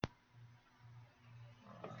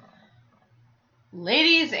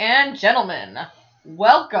Ladies and gentlemen,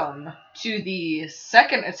 welcome to the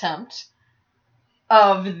second attempt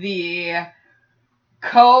of the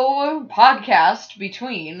co-podcast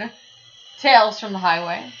between Tales from the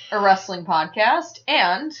Highway, a wrestling podcast,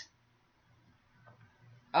 and...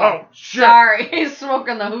 Oh, shit. Sorry,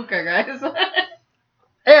 smoking the hookah, guys.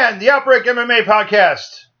 And the Outbreak MMA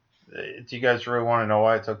podcast. Do you guys really want to know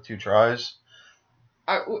why it took 2 tries?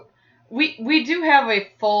 We do have a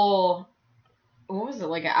full... What was it,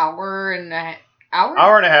 like an hour and a half?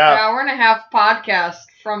 Hour and a half. An hour and a half podcast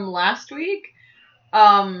from last week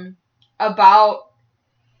about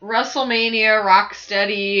WrestleMania,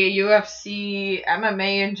 Rocksteady, UFC,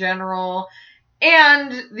 MMA in general,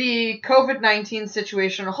 and the COVID-19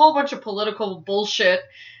 situation, a whole bunch of political bullshit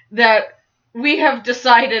that we have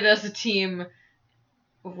decided as a team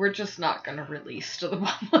we're just not going to release to the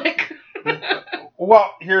public.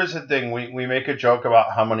 Well, here's the thing. We make a joke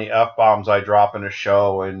about how many F-bombs I drop in a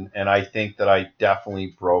show, and I think that I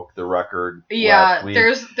definitely broke the record last week.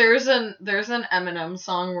 There's an Eminem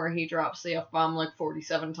song where he drops the F-bomb like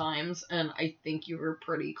 47 times, and I think you were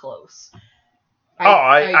pretty close.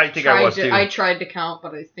 I think I was too. I tried to count,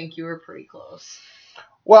 but I think you were pretty close.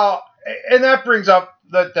 Well, and that brings up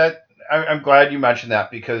that I'm glad you mentioned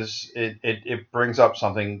that, because it brings up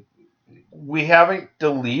something. We haven't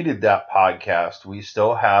deleted that podcast. We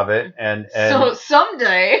still have it, and so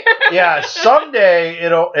someday, yeah, someday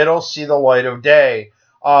it'll see the light of day.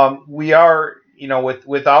 We are,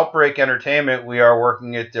 with Outbreak Entertainment, we are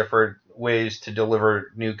working at different ways to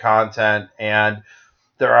deliver new content, and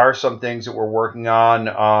there are some things that we're working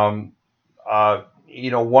on.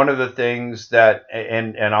 One of the things that,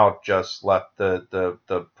 and I'll just let the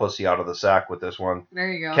pussy out of the sack with this one. There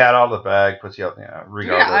you go. Cat out of the bag, pussy out. Yeah,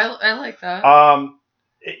 regardless. Yeah, I like that.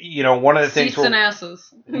 One of the things. Seats and asses.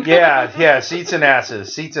 Yeah, seats and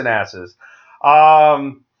asses.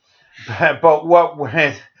 But what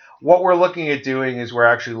we're looking at doing is we're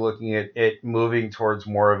actually looking at moving towards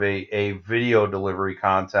more of a video delivery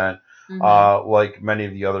content, like many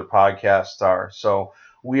of the other podcasts are. So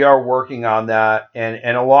we are working on that,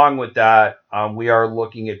 and along with that, we are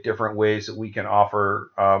looking at different ways that we can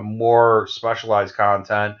offer more specialized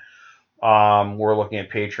content. We're looking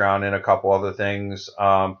at Patreon and a couple other things,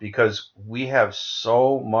 because we have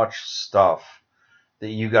so much stuff that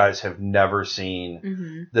you guys have never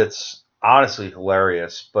seen that's honestly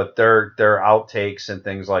hilarious, but they're outtakes and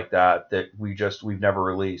things like that we've never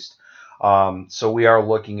released. So we are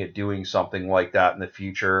looking at doing something like that in the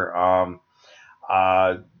future.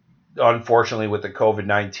 Unfortunately, with the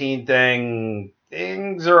COVID-19 thing,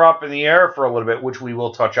 things are up in the air for a little bit, which we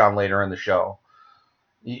will touch on later in the show.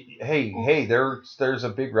 Hey, there's a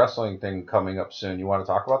big wrestling thing coming up soon. You want to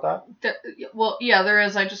talk about that? Well, yeah, there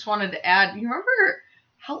is. I just wanted to add, you remember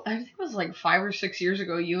how, I think it was like 5 or 6 years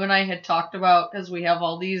ago, you and I had talked about, because we have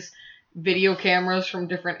all these video cameras from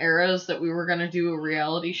different eras, that we were going to do a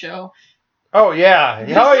reality show. Oh, yeah.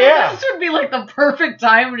 This would be like the perfect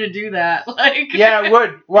time to do that. Yeah, it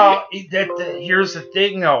would. Well, here's the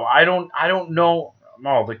thing, though. I don't know.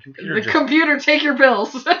 No, the computer. Take your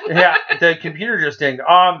pills. Yeah, the computer just dinged.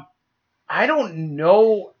 I don't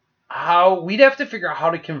know how. We'd have to figure out how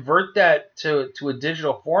to convert that to a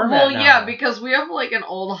digital format. Well, yeah, because we have like an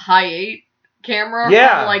old Hi8 camera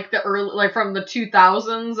from like the early, like from the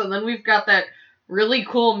 2000s, and then we've got that really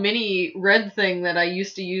cool mini red thing that I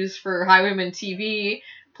used to use for Highwayman TV,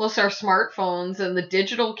 plus our smartphones and the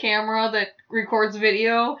digital camera that records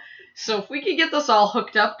video. So if we could get this all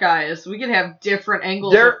hooked up, guys, we could have different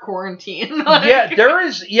angles of quarantine.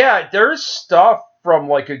 There is stuff from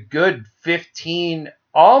like a good 15,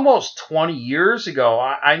 almost 20 years ago.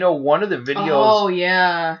 I know one of the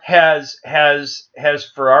videos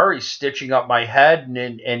has Ferrari stitching up my head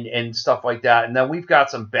and stuff like that. And then we've got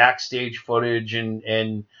some backstage footage,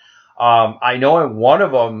 and I know in one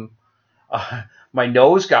of them, my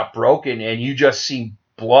nose got broken, and you just see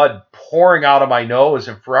blood pouring out of my nose,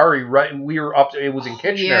 and Ferrari, right, and we were up to, it was in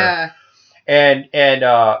Kitchener, and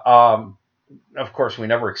of course we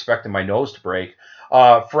never expected my nose to break.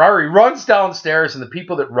 Ferrari runs downstairs, and the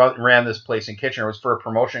people that ran this place in Kitchener was for a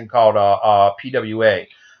promotion called PWA,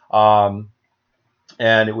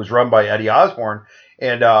 and it was run by Eddie Osborne.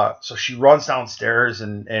 And so she runs downstairs,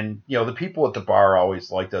 and the people at the bar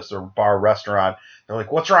always like this, or bar restaurant. They're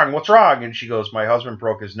like, what's wrong? And she goes, my husband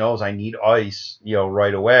broke his nose. I need ice,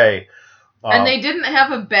 right away. And they didn't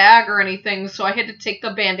have a bag or anything, so I had to take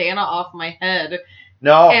the bandana off my head.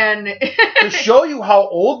 No. And to show you how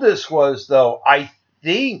old this was, though, I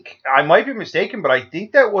think, I might be mistaken, but I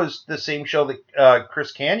think that was the same show that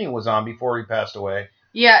Chris Canyon was on before he passed away.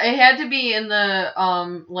 Yeah, it had to be in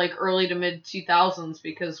the like early to mid 2000s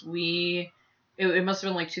because it must have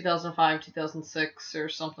been like 2005, 2006 or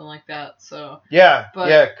something like that. So yeah,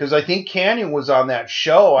 because I think Canyon was on that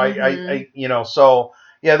show. I so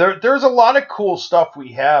yeah, there's a lot of cool stuff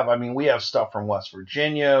we have. I mean, we have stuff from West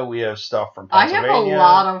Virginia, we have stuff from Pennsylvania. I have a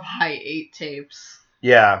lot of high 8 tapes.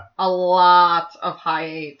 Yeah, a lot of high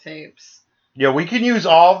 8 tapes. Yeah, we can use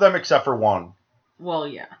all of them except for one. Well,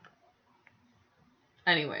 yeah.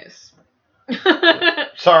 Anyways.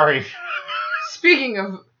 Sorry. Speaking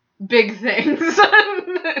of big things,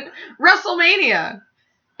 WrestleMania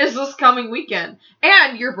is this coming weekend.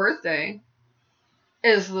 And your birthday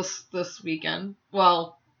is this weekend.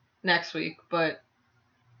 Well, next week, but...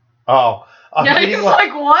 Oh. Yeah, he's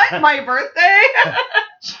like, what? My birthday?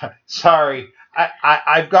 Sorry.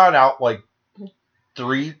 I've gone out like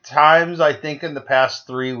 3 times, I think, in the past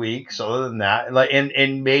 3 weeks. Other than that, like,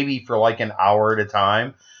 and maybe for like an hour at a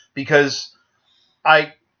time, because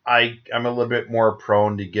I'm a little bit more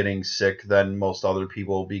prone to getting sick than most other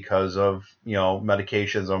people because of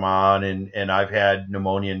medications I'm on, and I've had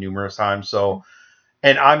pneumonia numerous times. So,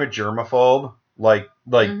 and I'm a germaphobe. Like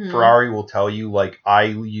Ferrari will tell you, like, I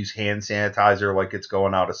use hand sanitizer like it's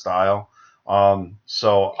going out of style.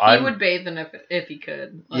 So he would bathe in if he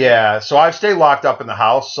could. Like, yeah, so I stay locked up in the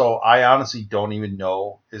house. So I honestly don't even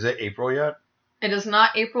know. Is it April yet? It is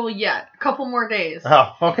not April yet. A couple more days.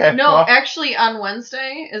 Oh, okay. No, well, actually, on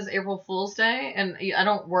Wednesday is April Fool's Day, and I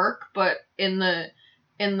don't work. But in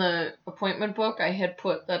the appointment book, I had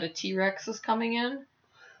put that a T-Rex is coming in.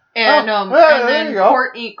 And and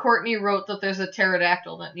then Courtney wrote that there's a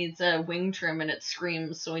pterodactyl that needs a wing trim and it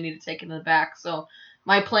screams, so we need to take it in the back. So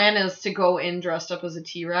my plan is to go in dressed up as a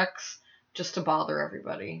T-Rex just to bother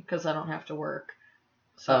everybody because I don't have to work.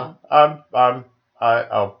 So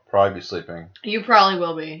I'll probably be sleeping. You probably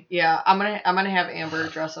will be. Yeah, I'm gonna have Amber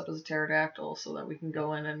dress up as a pterodactyl so that we can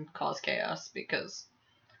go in and cause chaos because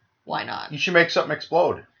why not? You should make something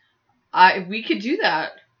explode. We could do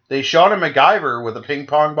that. They showed a MacGyver with a ping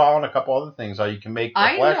pong ball and a couple other things how you can make.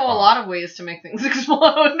 I know a lot of ways to make things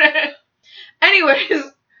explode. Anyways,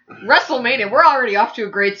 WrestleMania. We're already off to a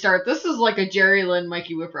great start. This is like a Jerry Lynn,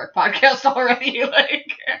 Mikey Whipwreck podcast already.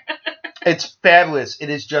 Like, it's fabulous. It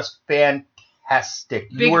is just fantastic.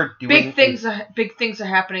 Big things are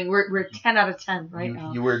happening. We're 10 out of 10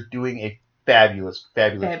 now. You were doing a fabulous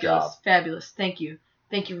job. Fabulous. Thank you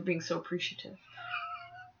for being so appreciative.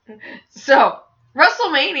 So,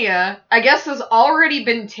 WrestleMania, I guess, has already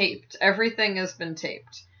been taped. Everything has been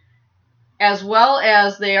taped. As well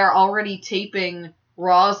as they are already taping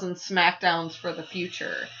Raws and SmackDowns for the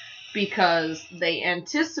future. Because they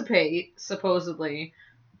anticipate, supposedly,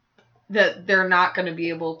 that they're not going to be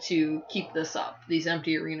able to keep this up, these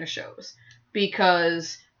empty arena shows.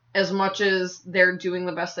 Because as much as they're doing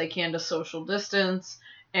the best they can to social distance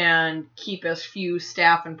and keep as few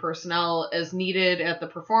staff and personnel as needed at the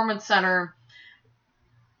Performance Center,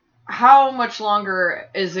 how much longer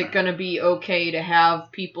is it going to be okay to have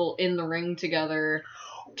people in the ring together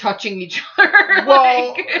touching each other?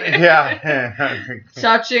 Well, yeah.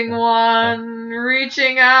 Touching one,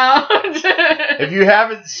 reaching out. If you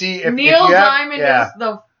haven't seen... Neil Diamond is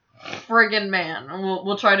the friggin' man.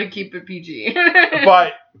 We'll try to keep it PG.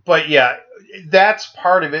 But yeah, that's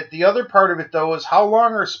part of it. The other part of it, though, is how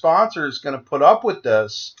long are sponsors going to put up with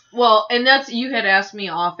this? Well, and you had asked me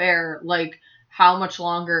off air, like, how much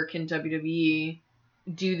longer can WWE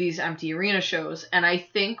do these empty arena shows? And I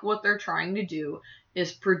think what they're trying to do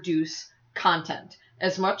is produce content.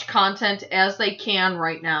 As much content as they can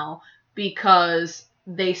right now, because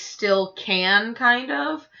they still can, kind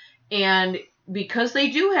of. And because they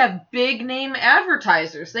do have big name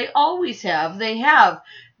advertisers. They always have. They have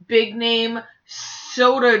big name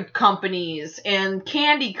soda companies and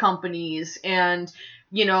candy companies and,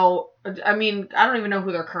 I mean, I don't even know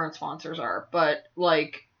who their current sponsors are, but,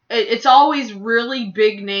 like, it's always really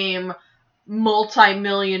big name,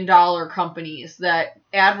 multi-million-dollar companies that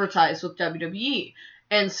advertise with WWE.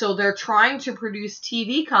 And so they're trying to produce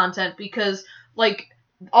TV content because, like,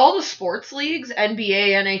 all the sports leagues, NBA,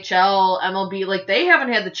 NHL, MLB, like, they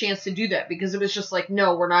haven't had the chance to do that because it was just like,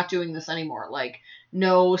 no, we're not doing this anymore. Like,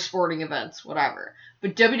 no sporting events, whatever.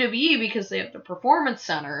 But WWE, because they have the Performance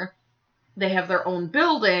Center, they have their own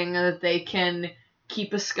building that they can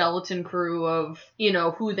keep a skeleton crew of,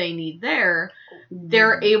 who they need there.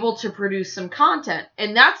 They're able to produce some content.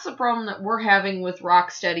 And that's the problem that we're having with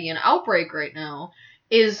Rocksteady and Outbreak right now,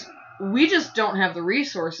 is we just don't have the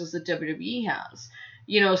resources that WWE has.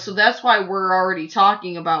 So that's why we're already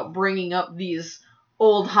talking about bringing up these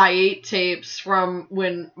old high 8 tapes from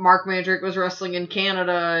when Mark Mandrake was wrestling in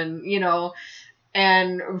Canada and,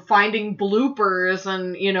 and finding bloopers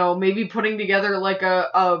and, you know, maybe putting together like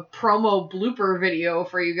a promo blooper video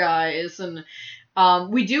for you guys. And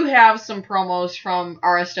we do have some promos from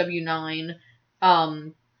RSW9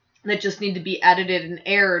 that just need to be edited and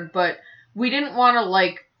aired, but we didn't want to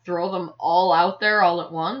like throw them all out there all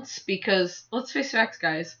at once because, let's face facts,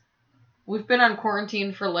 guys, we've been on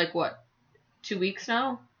quarantine for like, what, 2 weeks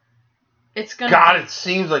now? It's gonna God, it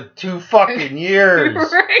seems like 2 fucking years.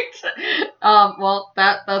 Right? Well,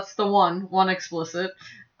 that's the one explicit.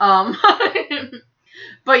 But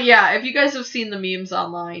yeah, if you guys have seen the memes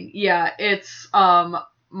online, yeah, it's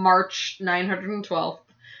March 912th.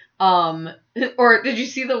 Or did you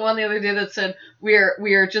see the one the other day that said we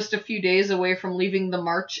are just a few days away from leaving the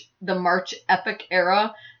March epic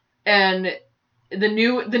era, and the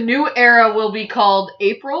new era will be called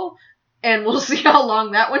April, and we'll see how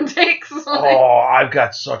long that one takes. Oh, I've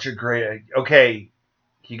got such a great... Okay,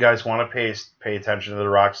 you guys want to pay attention to the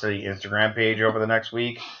Rocksteady Instagram page over the next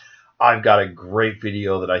week? I've got a great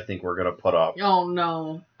video that I think we're going to put up. Oh,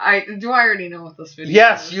 no. I already know what this video is?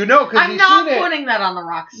 Yes, you know, because you've seen it. I'm not putting that on the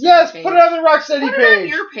Rocksteady page. Yes, put it on the Rocksteady page. Put it on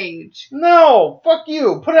your page. No, fuck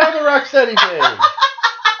you. Put it on the Rocksteady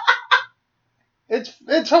page. It's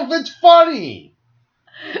funny.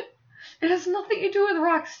 It has nothing to do with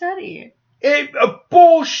Rocksteady.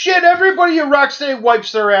 Bullshit. Everybody at Rocksteady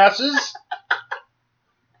wipes their asses.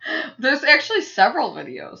 There's actually several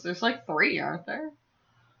videos. There's like 3, aren't there?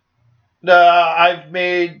 I've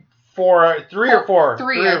made 4, 3 or 4.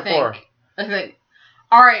 3, I think.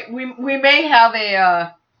 All right, we may have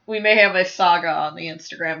a saga on the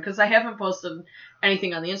Instagram because I haven't posted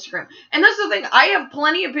anything on the Instagram. And that's the thing. I have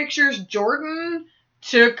plenty of pictures. Jordan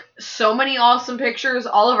took so many awesome pictures.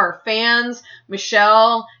 All of our fans,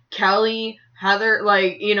 Michelle, Kelly, Heather,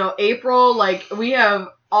 like, you know, April, like, we have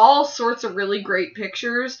all sorts of really great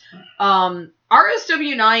pictures.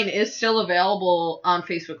 RSW9 is still available on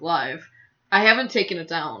Facebook Live. I haven't taken it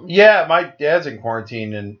down. Yeah, my dad's in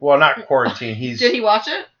quarantine, and, well, not quarantine. Did he watch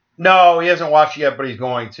it? No, he hasn't watched it yet, but he's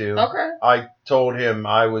going to. Okay. I told him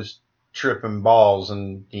I was tripping balls,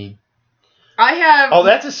 and he... Oh,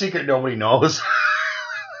 that's a secret nobody knows.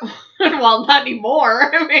 Well, not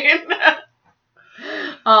anymore. I mean,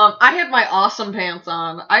 I had my awesome pants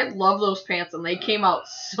on. I love those pants, and they came out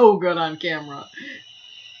so good on camera.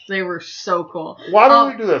 They were so cool. Why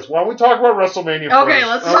don't we do this? Why don't we talk about WrestleMania first? Okay,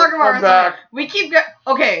 let's talk about WrestleMania. We keep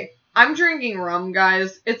okay. I'm drinking rum,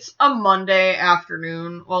 guys. It's a Monday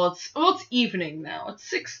afternoon. Well, it's evening now.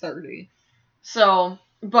 It's 6:30. So,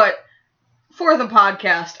 but for the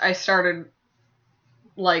podcast, I started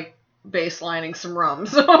like baselining some rum.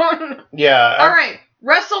 So yeah. All right,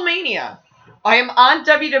 WrestleMania. I am on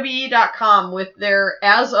WWE.com with their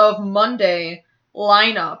as of Monday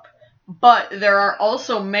lineup, but there are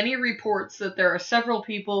also many reports that there are several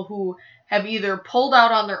people who have either pulled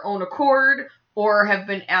out on their own accord or have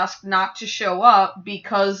been asked not to show up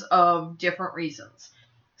because of different reasons.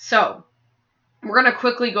 So, we're going to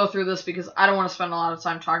quickly go through this because I don't want to spend a lot of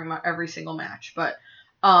time talking about every single match. But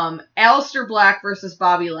Aleister Black versus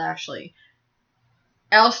Bobby Lashley.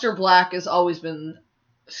 Aleister Black has always been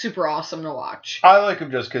super awesome to watch. I like him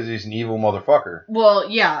just because he's an evil motherfucker. Well,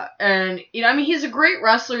 yeah. And, you know, I mean, he's a great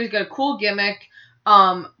wrestler. He's got a cool gimmick.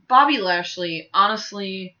 Bobby Lashley,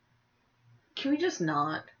 honestly, can we just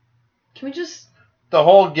not? Can we just... The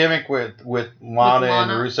whole gimmick with Lana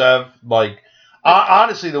and Rusev, like,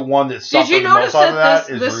 honestly, the one that suffered the most out of that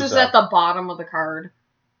is Rusev. This is at the bottom of the card?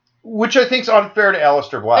 Which I think is unfair to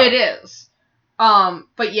Aleister Black. It is.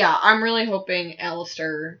 But yeah, I'm really hoping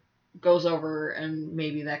Aleister goes over and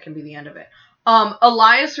maybe that can be the end of it.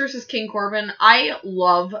 Elias versus King Corbin. I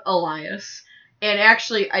love Elias. And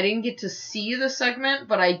actually, I didn't get to see the segment,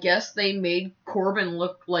 but I guess they made Corbin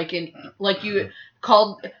look like you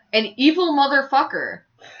called an evil motherfucker.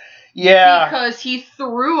 Yeah. Because he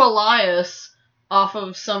threw Elias off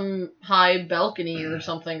of some high balcony or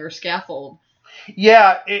something, or scaffold.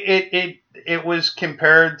 Yeah, it was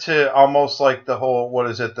compared to almost like the whole, what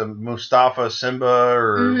is it, the Mustafa Simba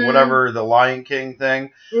or whatever, the Lion King thing.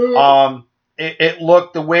 Mm-hmm. It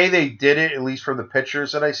looked, the way they did it, at least from the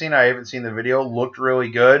pictures that I seen, I haven't seen the video, looked really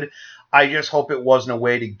good. I just hope it wasn't a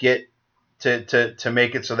way to get to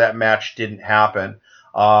make it so that match didn't happen.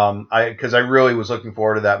 Because I really was looking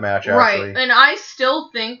forward to that match, actually. Right, and I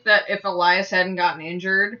still think that if Elias hadn't gotten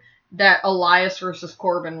injured, that Elias versus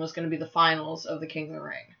Corbin was going to be the finals of the King of the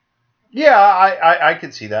Ring. Yeah, I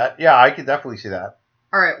could see that. Yeah, I could definitely see that.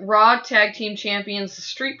 All right, Raw Tag Team Champions, the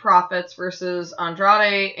Street Profits versus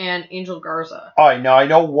Andrade and Angel Garza. Oh, no, I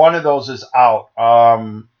know one of those is out.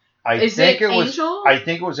 Is it Angel? I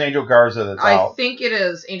think it was Angel Garza that's out. I think it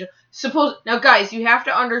is Angel. Now, guys, you have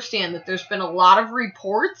to understand that there's been a lot of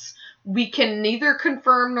reports. We can neither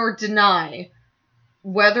confirm nor deny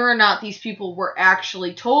whether or not these people were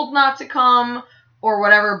actually told not to come or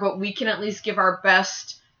whatever, but we can at least give our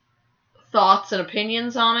best thoughts and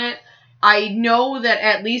opinions on it. I know that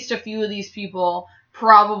at least a few of these people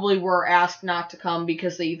probably were asked not to come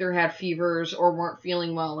because they either had fevers or weren't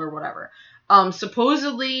feeling well or whatever.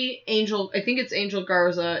 Supposedly, I think it's Angel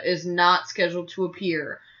Garza, is not scheduled to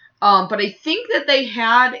appear. But I think that they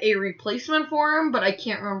had a replacement for him, but I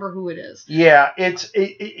can't remember who it is. Yeah,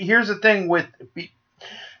 here's the thing with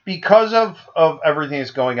because of everything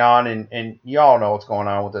that's going on, and y'all know what's going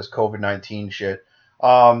on with this COVID-19 shit.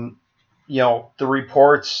 The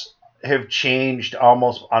reports have changed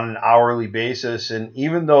almost on an hourly basis, and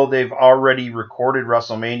even though they've already recorded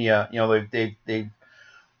WrestleMania, they've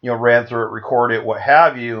ran through it, recorded it, what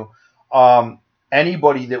have you.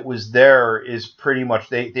 Anybody that was there is pretty much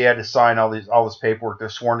they had to sign all this paperwork. They're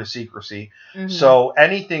sworn to secrecy. Mm-hmm. So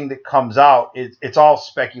anything that comes out, it's all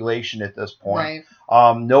speculation at this point.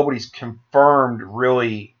 Right. Nobody's confirmed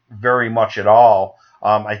really very much at all.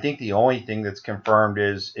 I think the only thing that's confirmed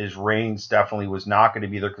is Reigns definitely was not going to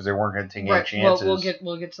be there because they weren't going to take any chances. Well,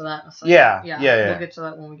 we'll get to that in a second. Yeah. We'll get to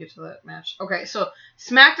that when we get to that match. Okay, so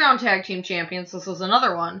SmackDown Tag Team Champions. This is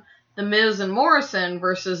another one. The Miz and Morrison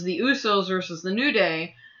versus the Usos versus the New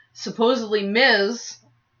Day. Supposedly Miz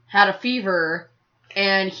had a fever,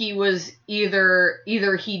 and he was either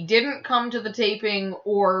he didn't come to the taping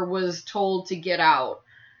or was told to get out.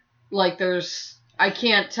 I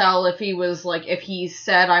can't tell if he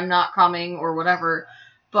said I'm not coming or whatever.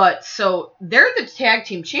 But so they're the tag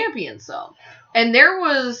team champions though. And there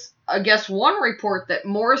was, I guess, one report that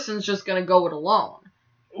Morrison's just going to go it alone.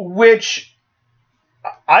 Which,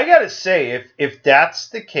 I got to say, if that's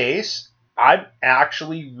the case, I'm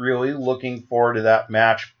actually really looking forward to that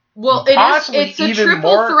match. Well, it's a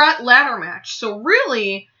triple threat ladder match. So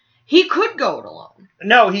really, he could go it alone.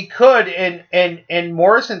 No, he could, and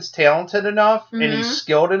Morrison's talented enough, mm-hmm. and he's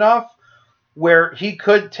skilled enough where he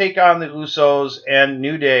could take on the Usos and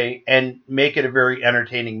New Day and make it a very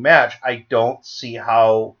entertaining match. I don't see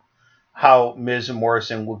how Miz and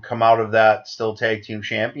Morrison would come out of that still tag team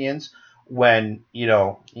champions when,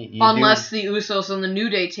 unless the Usos and the New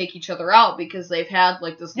Day take each other out because they've had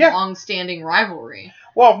this long-standing rivalry.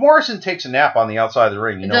 Well, if Morrison takes a nap on the outside of the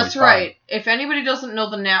ring, that's right. Fine. If anybody doesn't know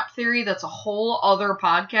the nap theory, that's a whole other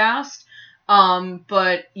podcast.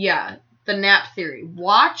 But yeah, the nap theory.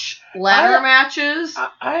 Watch ladder matches,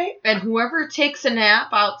 and whoever takes a nap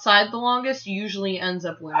outside the longest usually ends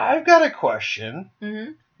up winning. I've got a question.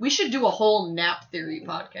 Mm-hmm. We should do a whole nap theory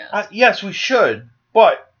podcast. Yes, we should.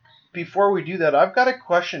 But before we do that, I've got a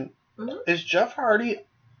question. Mm-hmm. Is Jeff Hardy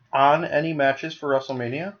on any matches for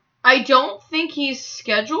WrestleMania? I don't think he's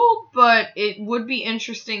scheduled, but it would be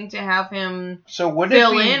interesting to have him fill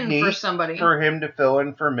in for somebody. For him to fill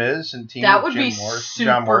in for Miz and team that with would Jim be Morrison,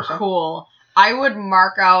 super cool. I would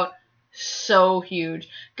mark out so huge.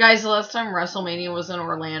 Guys, the last time WrestleMania was in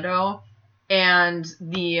Orlando, and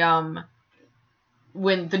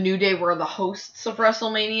when the New Day were the hosts of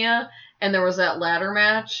WrestleMania, and there was that ladder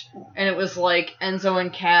match, and it was Enzo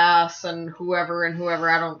and Cass and whoever.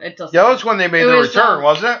 It doesn't. Yeah, that was when they made the return,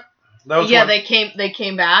 wasn't it? They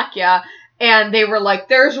came back, yeah. And they were like,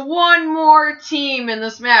 there's one more team in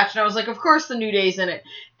this match. And I was like, of course the New Day's in it.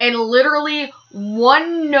 And literally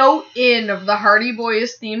one note in of the Hardy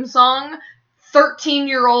Boys theme song,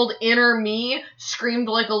 13-year-old inner me screamed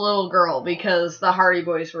like a little girl because the Hardy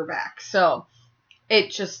Boys were back. So it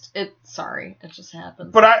just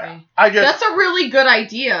happens. But that's a really good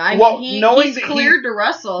idea. He's cleared to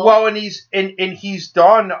wrestle. Well, and he's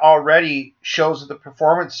done already shows at the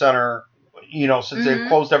Performance Center, since mm-hmm. they've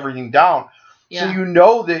closed everything down. Yeah.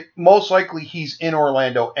 So that most likely he's in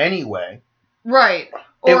Orlando anyway. Right.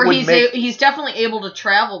 Or he's definitely able to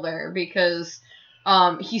travel there because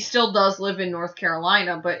he still does live in North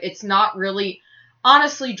Carolina, but it's not really.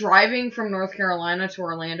 Honestly, driving from North Carolina to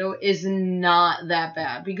Orlando is not that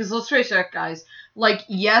bad. Because let's face it, guys.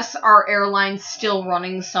 Yes, our airline's still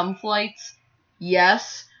running some flights.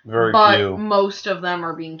 Yes. But few. Most of them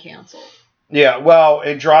are being canceled. Yeah, well,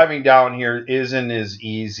 and driving down here isn't as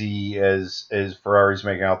easy as Ferrari's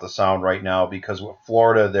making out the sound right now. Because with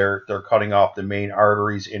Florida, they're cutting off the main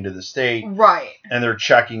arteries into the state. Right. And they're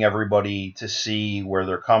checking everybody to see where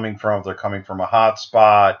they're coming from. If they're coming from a hot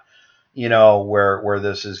spot. Where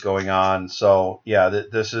this is going on. So yeah,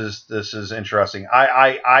 this is interesting.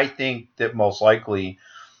 I think that most likely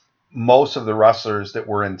most of the wrestlers that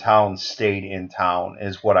were in town stayed in town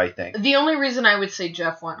is what I think. The only reason I would say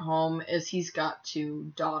Jeff went home is he's got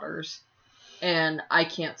 2 daughters. and I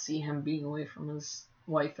can't see him being away from his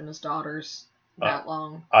wife and his daughters that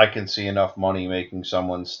long. I can see enough money making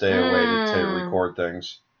someone stay away to record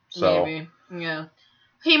things. So. Maybe, yeah.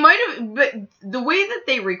 He might have, but the way that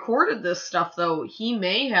they recorded this stuff, though, he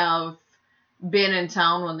may have been in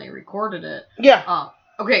town when they recorded it. Yeah.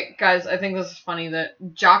 Okay, guys, I think this is funny that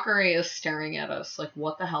Jacare is staring at us like,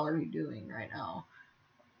 what the hell are you doing right now?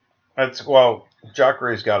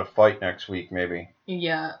 Jacare's got a fight next week, maybe.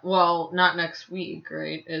 Yeah, well, not next week,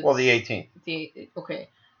 right? It's the 18th. Okay.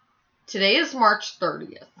 Today is March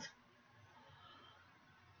 30th.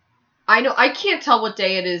 I know, I can't tell what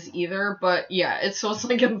day it is either, but yeah, it's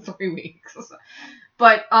like in 3 weeks.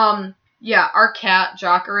 But, yeah, our cat,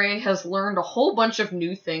 Jacare, has learned a whole bunch of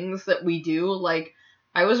new things that we do. Like,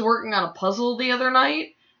 I was working on a puzzle the other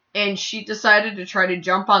night, and she decided to try to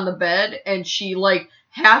jump on the bed, and she,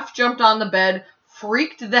 half jumped on the bed,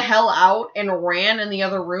 freaked the hell out, and ran in the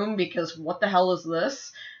other room because what the hell is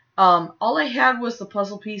this? All I had was the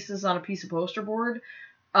puzzle pieces on a piece of poster board.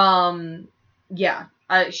 Yeah.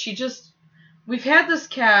 We've had this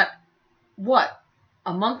cat,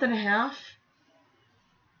 a month and a half?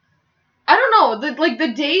 I don't know,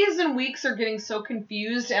 the days and weeks are getting so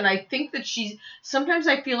confused, and I think that sometimes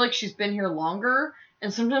I feel like she's been here longer,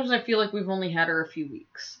 and sometimes I feel like we've only had her a few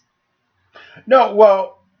weeks. No,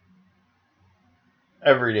 well,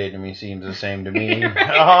 every day to me seems the same to me.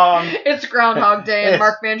 It's Groundhog Day in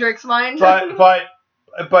Mark Mandrake's mind. But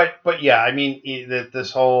yeah, I mean,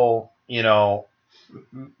 this whole,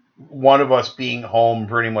 one of us being home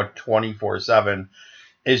pretty much 24/7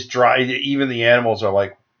 is dry. Even the animals are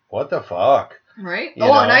like, what the fuck? Right? And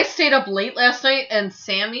I stayed up late last night, and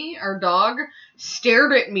Sammy, our dog,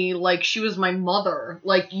 stared at me like she was my mother.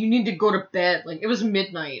 Like, you need to go to bed. Like, it was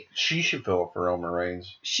midnight. She should fill up for Roman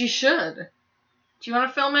Reigns. She should. Do you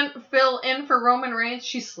want to fill in for Roman Reigns?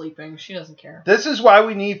 She's sleeping. She doesn't care. This is why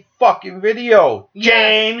we need fucking video,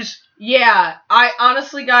 James. Yeah. I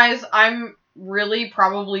honestly, guys, I'm really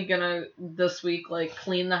probably gonna this week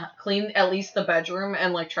clean at least the bedroom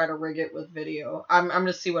and try to rig it with video. I'm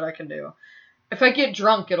gonna see what I can do. If I get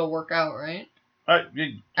drunk, it'll work out, right?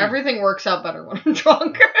 Everything works out better when I'm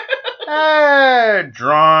drunk.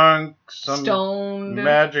 Drunk, some stoned,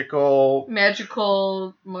 magical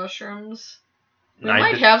mushrooms. We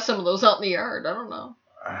might have some of those out in the yard. I don't know.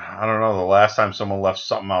 I don't know. The last time someone left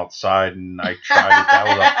something outside and I tried it, that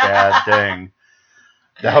was a bad thing.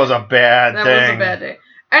 That was a bad day.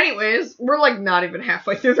 Anyways, we're not even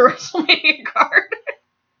halfway through the WrestleMania card.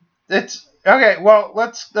 It's okay. Well,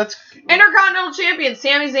 let's. Intercontinental Champion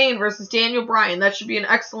Sami Zayn versus Daniel Bryan. That should be an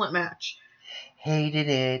excellent match. Hated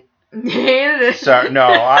it. Hated it. Sorry, no,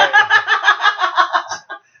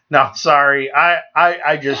 no, sorry. I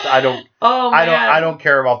don't. Oh man. I don't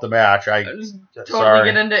care about the match. I just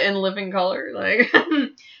totally get into In Living Color,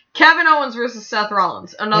 Kevin Owens versus Seth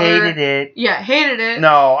Rollins. Hated it. Yeah, hated it.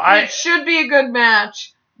 No, it should be a good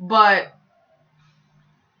match, but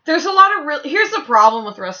there's a lot of here's the problem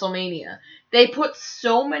with WrestleMania. They put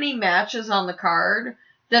so many matches on the card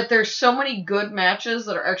that there's so many good matches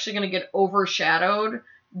that are actually going to get overshadowed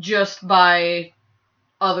just by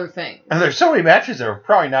other things. And there's so many matches that are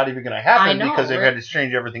probably not even going to happen because they've had to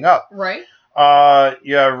change everything up. Right.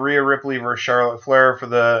 Yeah, Rhea Ripley versus Charlotte Flair for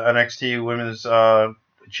the NXT Women's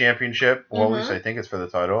Championship. Well, at least I think it's for the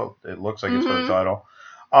title. It looks like it's for the title.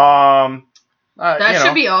 That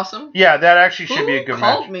should be awesome. Yeah, that actually should be a good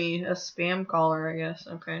match. Who called me a spam caller, I guess.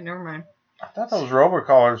 Okay, never mind. I thought those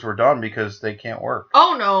robocallers were done because they can't work.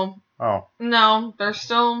 Oh, no. Oh. No, they're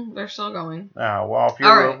still going. Yeah, well, if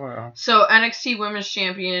you're... All right. So, NXT Women's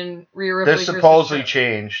Champion, Rhea Ripley this supposedly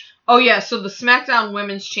changed. Oh, yeah, so the SmackDown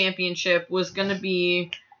Women's Championship was going to be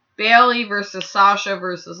Bayley versus Sasha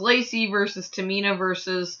versus Lacey versus Tamina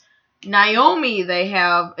versus Naomi.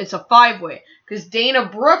 It's a 5-way. Because Dana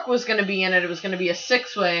Brooke was going to be in it. It was going to be a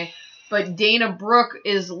 6-way. But Dana Brooke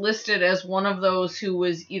is listed as one of those who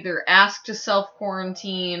was either asked to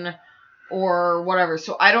self-quarantine or whatever.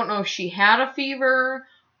 So I don't know if she had a fever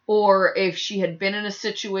or if she had been in a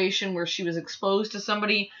situation where she was exposed to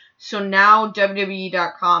somebody. So now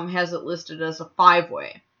WWE.com has it listed as a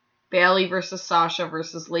 5-way. Bayley versus Sasha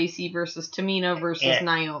versus Lacey versus Tamina versus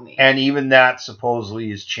Naomi. And even that supposedly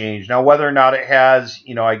has changed. Now, whether or not it has,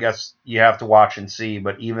 I guess you have to watch and see,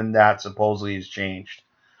 but even that supposedly has changed.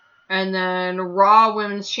 And then Raw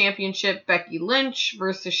Women's Championship, Becky Lynch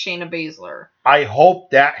versus Shayna Baszler. I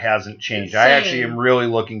hope that hasn't changed. I actually am really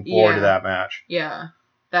looking forward to that match. Yeah,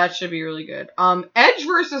 that should be really good. Edge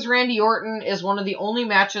versus Randy Orton is one of the only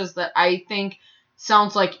matches that I think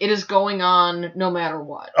sounds like it is going on no matter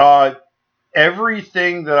what.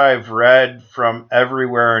 everything that I've read from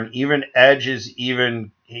everywhere, and even Edge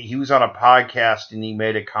he was on a podcast and he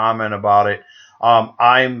made a comment about it.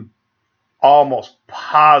 I'm almost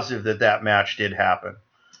positive that match did happen.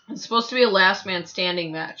 It's supposed to be a last man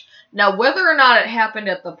standing match. Now, whether or not it happened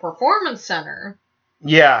at the Performance Center,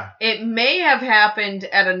 yeah, it may have happened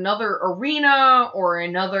at another arena or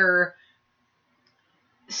another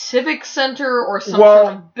civic center or some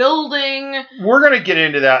sort of building. We're going to get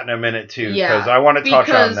into that in a minute too, because I want to touch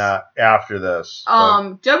on that after this.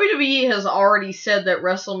 WWE has already said that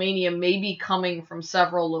WrestleMania may be coming from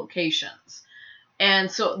several locations. And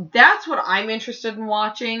so that's what I'm interested in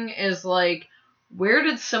watching is like, where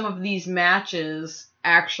did some of these matches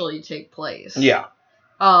actually take place? Yeah.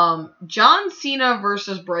 John Cena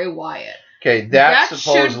versus Bray Wyatt. Okay, that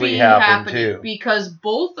supposedly happened too. Because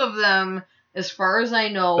both of them, as far as I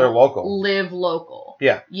know, they're local. Live local.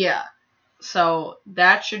 Yeah. Yeah. So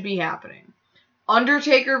that should be happening.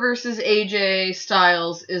 Undertaker versus AJ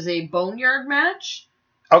Styles is a Boneyard match.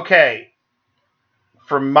 Okay.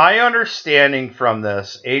 From my understanding from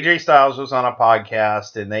this, AJ Styles was on a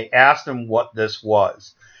podcast and they asked him what this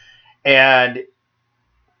was. And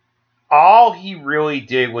all he really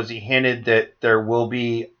did was he hinted that there will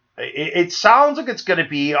be... It sounds like it's going to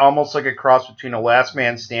be almost like a cross between a last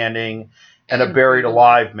man standing and a buried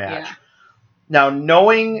alive match. Yeah. Now,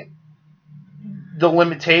 knowing the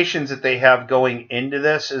limitations that they have going into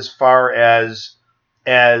this as far as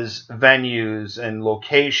venues and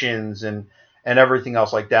locations and everything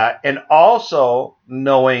else like that, and also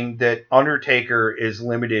knowing that Undertaker is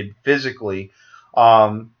limited physically,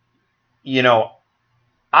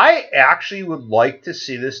 I actually would like to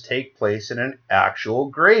see this take place in an actual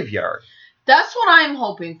graveyard. That's what I'm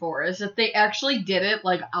hoping for, is that they actually did it,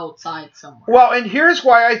 like, outside somewhere. Well, and here's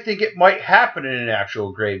why I think it might happen in an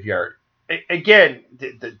actual graveyard. Again,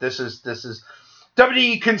 this is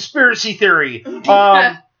WWE conspiracy theory.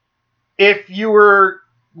 If you were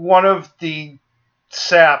one of the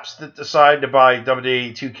saps that decided to buy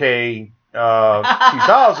WWE 2K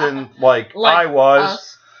 2000, like I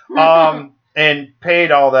was, and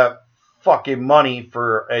paid all that fucking money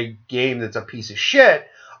for a game that's a piece of shit.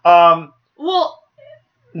 Well,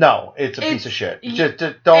 no, it's a piece of shit. Just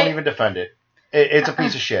don't even defend it. It's a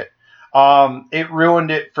piece of shit. It ruined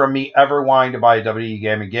it from me ever wanting to buy a WWE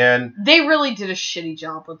game again. They really did a shitty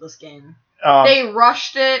job with this game. They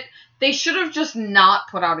rushed it. They should have just not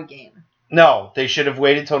put out a game. No, they should have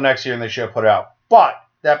waited till next year and they should have put it out. But,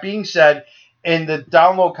 that being said, in the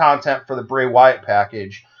download content for the Bray Wyatt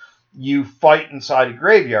package, you fight inside a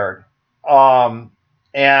graveyard. And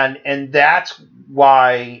that's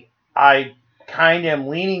why I kind of am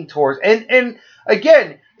leaning towards... And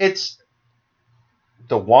again, it's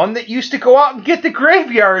the one that used to go out and get the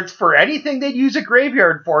graveyards for anything they'd use a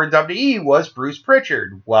graveyard for in WWE was Bruce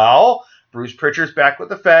Pritchard. Well, Bruce Pritchard's back with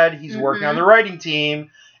the Fed. He's working on the writing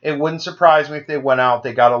team. It wouldn't surprise me if they went out,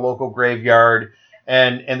 they got a local graveyard,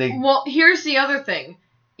 and they... Well, here's the other thing.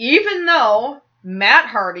 Even though Matt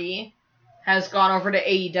Hardy has gone over to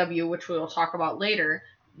AEW, which we will talk about later,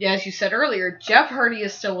 as you said earlier, Jeff Hardy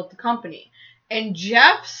is still with the company. And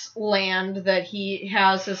Jeff's land that he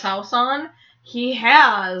has his house on, he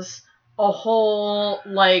has a whole,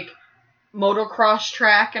 like, motocross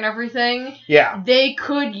track and everything. Yeah. They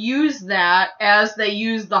could use that as they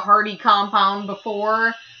used the Hardy compound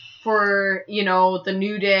before for, the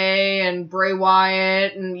New Day and Bray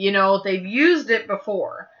Wyatt, and, they've used it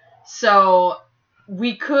before. So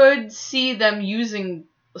we could see them using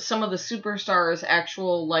some of the superstars'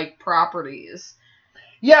 actual, like, properties.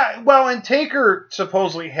 Yeah, well, and Taker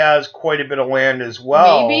supposedly has quite a bit of land as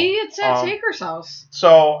well. Maybe it's at Taker's house.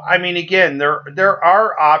 So, I mean, again, there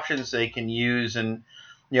are options they can use, and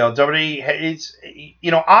WWE, it's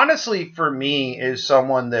honestly for me is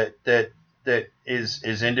someone that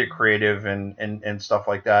is into creative and stuff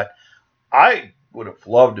like that. I would have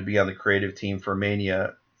loved to be on the creative team for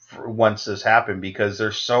Mania once this happened because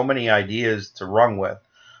there's so many ideas to run with.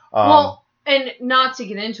 Well, and not to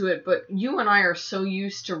get into it, but you and I are so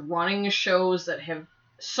used to running shows that have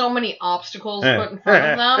so many obstacles put in front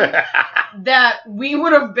of them that we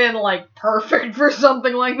would have been, like, perfect for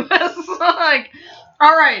something like this. Like,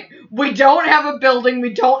 all right, we don't have a building,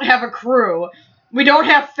 we don't have a crew, we don't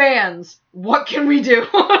have fans. What can we do?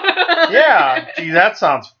 Yeah, gee, that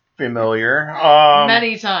sounds familiar.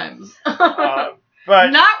 Many times. But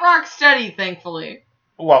not Rocksteady, thankfully.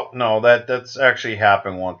 Well, no, that's actually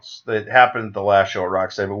happened once. It happened at the last show at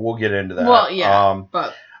Rocksteady, but we'll get into that. Well, yeah,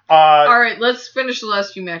 but... all right, let's finish the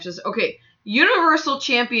last few matches. Okay, Universal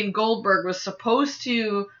Champion Goldberg was supposed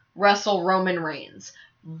to wrestle Roman Reigns,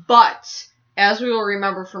 but as we will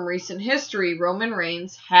remember from recent history, Roman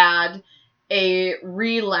Reigns had a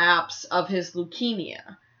relapse of his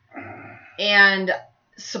leukemia. And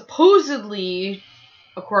supposedly,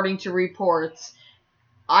 according to reports,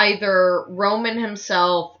 either Roman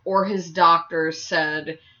himself or his doctors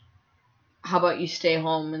said, how about you stay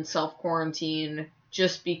home and self-quarantine,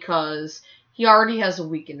 just because he already has a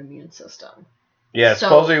weakened immune system. Yeah,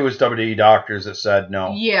 supposedly it was WWE doctors that said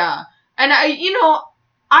no. Yeah. And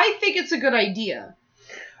I think it's a good idea.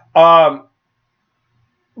 But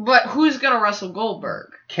who's going to wrestle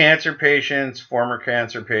Goldberg? Cancer patients, former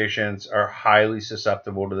cancer patients, are highly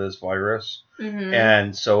susceptible to this virus. Mm-hmm.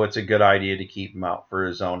 And so it's a good idea to keep him out for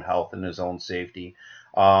his own health and his own safety.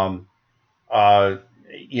 So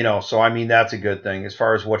I mean, that's a good thing. As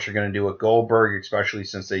far as what you're going to do with Goldberg, especially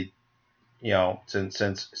since they,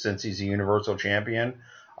 since he's a Universal Champion,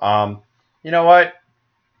 you know what?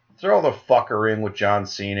 Throw the fucker in with John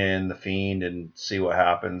Cena and The Fiend and see what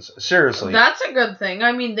happens. Seriously. That's a good thing.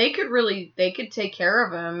 I mean, they could take care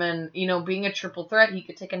of him, and, being a triple threat, he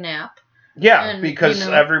could take a nap. Yeah, because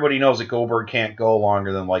everybody knows that Goldberg can't go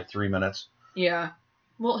longer than 3 minutes. Yeah.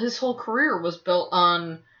 Well, his whole career was built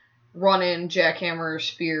on run-in, jackhammer,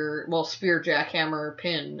 spear, jackhammer,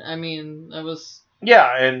 pin. I mean, that was...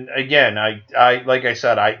 Yeah, and again, I like I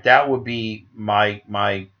said, that would be my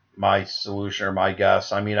solution or my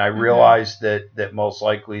guess. I mean, I realized that most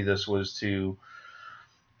likely this was to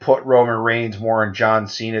put Roman Reigns more in John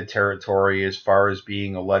Cena territory as far as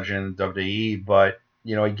being a legend in WWE, but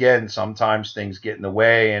again, sometimes things get in the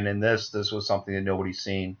way, and in this was something that nobody's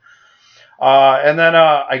seen. And then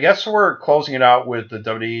I guess we're closing it out with the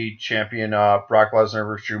WWE champion Brock Lesnar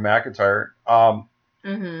versus Drew McIntyre.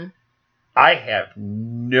 I have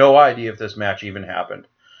no idea if this match even happened.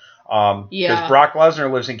 Because Brock Lesnar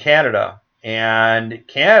lives in Canada, and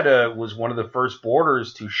Canada was one of the first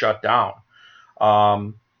borders to shut down.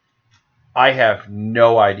 I have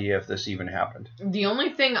no idea if this even happened. The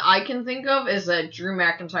only thing I can think of is that Drew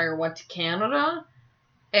McIntyre went to Canada,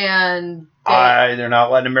 and they're not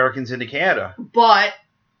letting Americans into Canada. But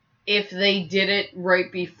if they did it right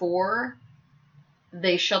before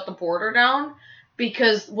they shut the border down,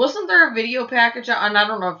 because wasn't there a video package, and I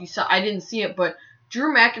don't know if you saw, I didn't see it, but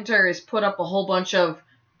Drew McIntyre has put up a whole bunch of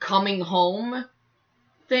coming home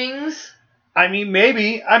things. I mean,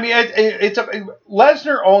 maybe. I mean,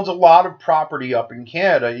 Lesnar owns a lot of property up in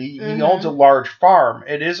Canada. He owns a large farm.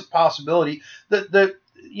 It is a possibility.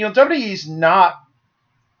 WWE's not,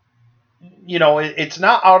 it's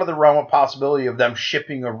not out of the realm of possibility of them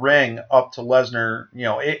shipping a ring up to Lesnar,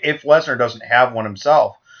 if Lesnar doesn't have one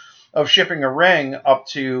himself, of shipping a ring up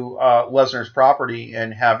to Lesnar's property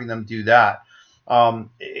and having them do that.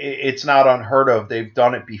 It's not unheard of. They've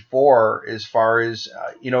done it before as far as,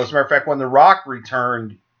 as a matter of fact, when The Rock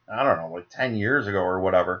returned, I don't know, 10 years ago or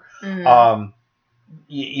whatever,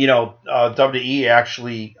 WWE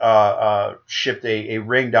actually shipped a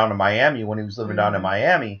ring down to Miami when he was living down in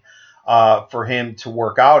Miami for him to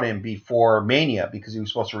work out in before Mania, because he was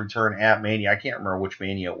supposed to return at Mania. I can't remember which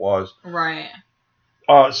Mania it was. Right.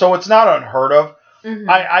 So it's not unheard of.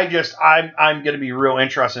 I'm going to be real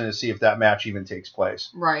interested to see if that match even takes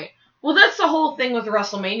place. Right. Well, that's the whole thing with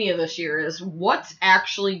WrestleMania this year, is what's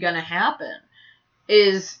actually going to happen.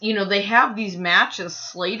 Is, they have these matches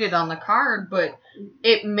slated on the card, but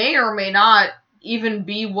it may or may not even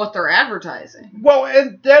be what they're advertising. Well,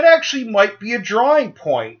 and that actually might be a drawing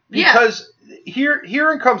point, because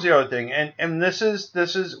here comes the other thing, and this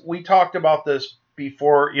is we talked about this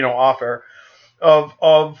before, off air,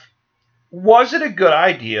 of was it a good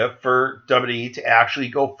idea for WWE to actually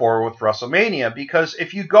go forward with WrestleMania? Because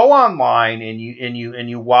if you go online and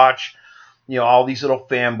you watch, all these little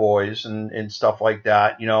fanboys and stuff like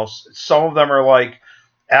that, some of them are like,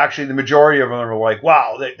 actually the majority of them are like,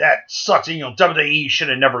 wow, that sucks. WWE should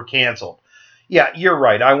have never canceled. Yeah, you're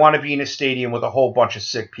right. I want to be in a stadium with a whole bunch of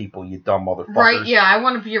sick people, you dumb motherfuckers. Right, yeah, I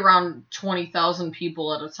want to be around 20,000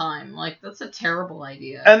 people at a time. That's a terrible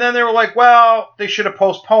idea. And then they were like, well, they should have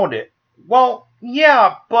postponed it. Well,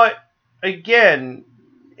 yeah, but again,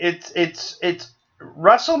 it's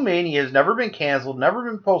WrestleMania has never been canceled, never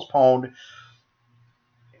been postponed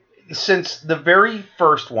since the very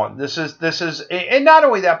first one. This is, and not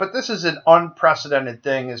only that, but this is an unprecedented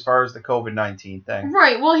thing as far as the COVID-19 thing.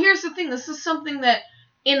 Right. Well, here's the thing. This is something that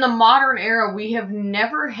in the modern era we have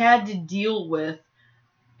never had to deal with,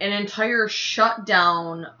 an entire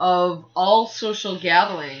shutdown of all social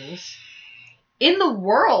gatherings in the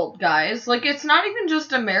world, guys. It's not even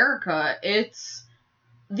just America. It's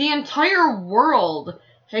the entire world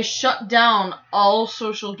has shut down all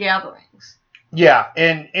social gatherings. Yeah,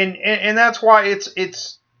 and that's why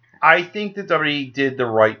it's I think the WWE did the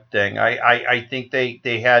right thing. I think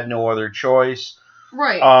they had no other choice.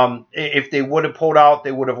 Right. If they would have pulled out,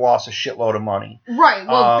 they would have lost a shitload of money. Right.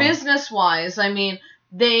 Well, business-wise, I mean,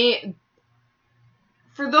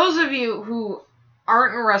 for those of you who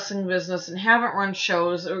aren't in wrestling business and haven't run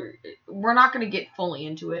shows, we're not going to get fully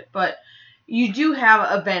into it, but you do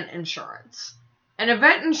have event insurance. And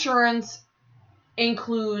event insurance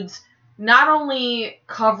includes not only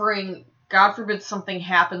covering, God forbid something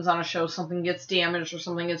happens on a show, something gets damaged or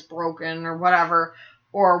something gets broken or whatever,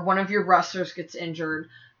 or one of your wrestlers gets injured,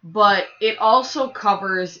 but it also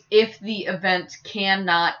covers if the event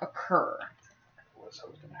cannot occur.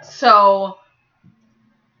 So,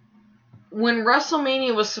 when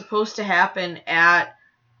WrestleMania was supposed to happen at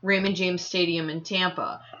Raymond James Stadium in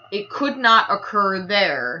Tampa, it could not occur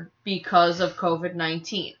there because of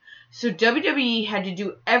COVID-19. So WWE had to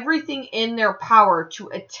do everything in their power to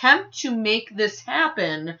attempt to make this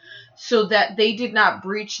happen so that they did not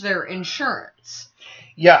breach their insurance.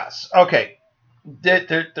 Yes. Okay.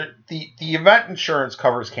 The event insurance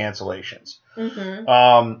covers cancellations.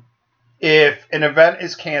 Mm-hmm. If an event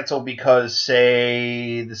is canceled because,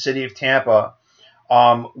 say, the city of Tampa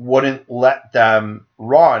wouldn't let them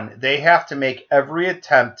run, they have to make every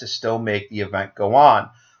attempt to still make the event go on.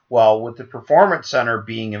 Well, with the Performance Center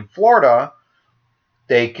being in Florida,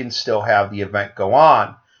 they can still have the event go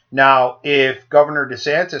on. Now, if Governor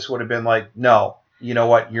DeSantis would have been like, no, you know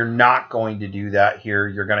what, you're not going to do that here.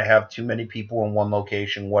 You're going to have too many people in one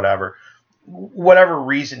location, whatever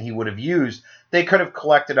reason he would have used, they could have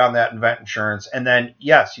collected on that event insurance. And then,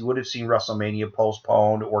 yes, you would have seen WrestleMania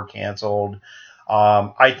postponed or canceled.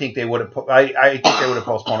 I think they would have. I think they would have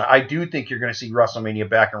postponed it. I do think you're going to see WrestleMania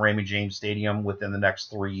back in Raymond James Stadium within the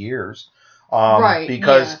next 3 years. Right.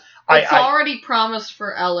 Because it's already promised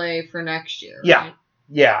for LA for next year. Yeah. Right?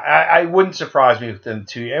 Yeah, I wouldn't surprise me within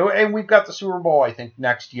 2 years. And we've got the Super Bowl, I think,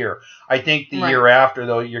 next year. I think the year after,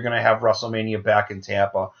 though, you're going to have WrestleMania back in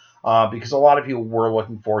Tampa. Because a lot of people were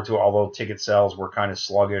looking forward to it, although ticket sales were kind of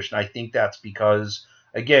sluggish. And I think that's because,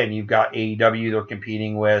 again, you've got AEW they're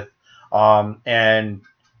competing with. And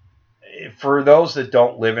for those that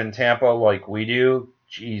don't live in Tampa like we do,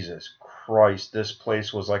 Jesus Christ, this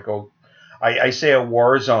place was like I say a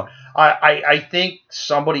war zone. I think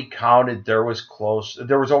somebody counted there was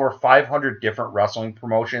over 500 different wrestling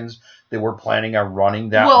promotions that were planning on running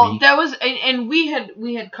that week. Well, that was, and we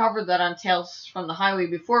had covered that on Tales from the Highway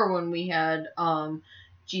before when we had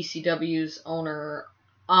GCW's owner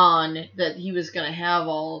on, that he was going to have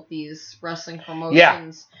all of these wrestling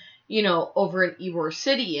promotions, over in Ybor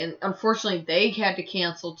City, and unfortunately they had to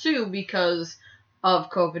cancel too because of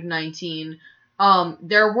COVID-19.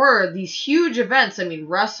 There were these huge events. I mean,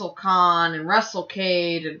 WrestleCon and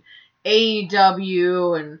WrestleCade and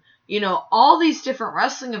AEW and, all these different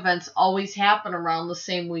wrestling events always happen around the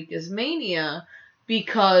same week as Mania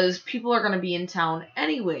because people are going to be in town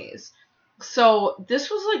anyways. So this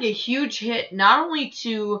was like a huge hit, not only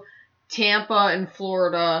to Tampa and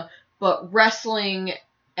Florida, but wrestling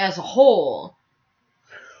as a whole.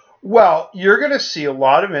 Well, you're going to see a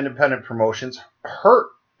lot of independent promotions hurt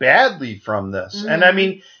badly from this. Mm-hmm. And I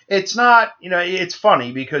mean, it's not, it's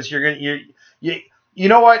funny because you're going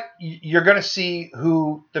to see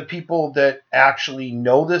who the people that actually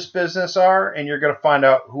know this business are, and you're going to find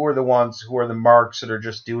out who are the marks that are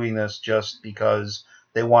just doing this just because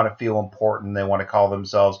they want to feel important. They want to call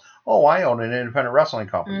themselves, oh, I own an independent wrestling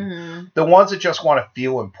company. Mm-hmm. The ones that just want to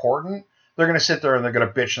feel important, they're going to sit there and they're going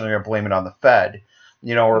to bitch and they're going to blame it on the Fed,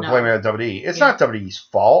 or blame it on WWE. It's not WWE's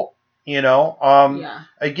fault.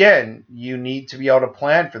 Again, you need to be able to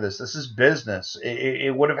plan for this. This is business.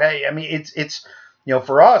 It would have, it's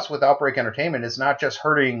for us with Outbreak Entertainment, it's not just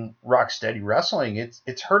hurting Rocksteady Wrestling.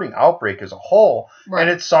 It's hurting Outbreak as a whole. Right. And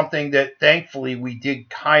it's something that thankfully we did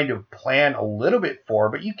kind of plan a little bit for,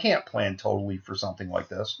 but you can't plan totally for something like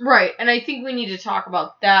this. Right. And I think we need to talk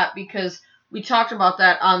about that because we talked about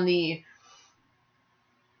that on the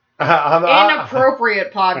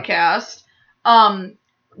Inappropriate podcast.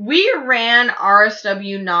 We ran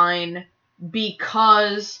RSW9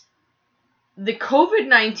 because the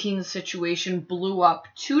COVID-19 situation blew up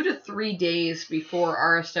 2 to 3 days before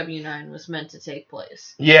RSW9 was meant to take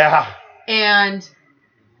place. Yeah. And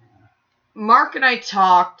Mark and I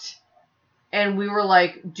talked, and we were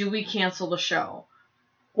like, do we cancel the show?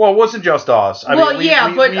 Well, it wasn't just us. We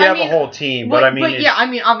have a whole team. But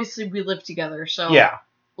obviously we live together, so yeah.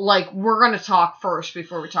 We're going to talk first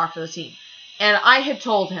before we talk to the team. And I had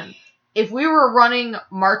told him, if we were running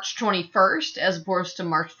March 21st as opposed to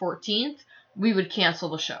March 14th, we would cancel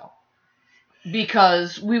the show.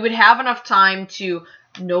 Because we would have enough time to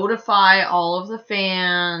notify all of the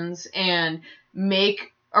fans and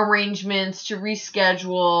make arrangements to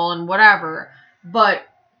reschedule and whatever. But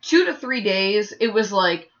 2 to 3 days, it was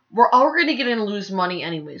like, we're already going to lose money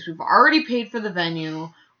anyways. We've already paid for the venue.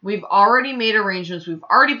 We've already made arrangements. We've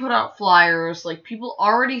already put out flyers. Like, people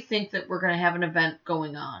already think that we're going to have an event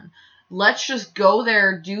going on. Let's just go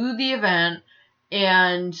there, do the event,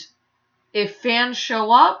 and if fans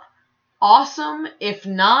show up, awesome. If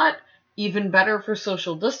not, even better for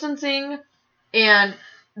social distancing. And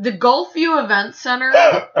the Gulfview Event Center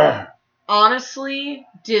honestly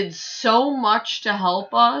did so much to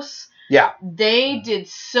help us. Yeah. They did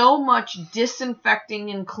so much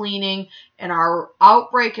disinfecting and cleaning, and our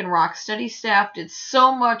Outbreak and Rocksteady staff did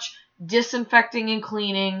so much disinfecting and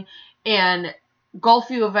cleaning, and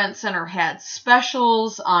Gulfview Event Center had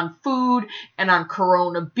specials on food and on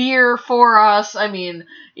Corona beer for us. I mean,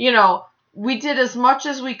 we did as much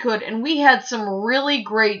as we could, and we had some really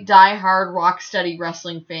great diehard Rocksteady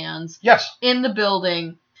wrestling fans in the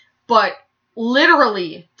building. But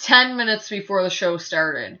literally 10 minutes before the show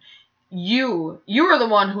started, you were the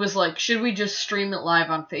one who was like, should we just stream it live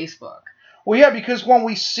on Facebook? Well, yeah, because when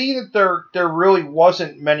we see that there really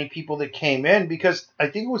wasn't many people that came in, because I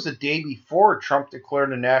think it was the day before Trump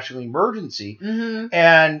declared a national emergency,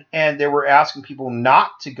 and they were asking people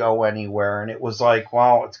not to go anywhere, and it was like,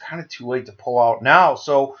 well, it's kind of too late to pull out now.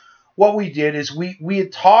 So what we did is we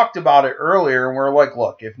had talked about it earlier, and we're like,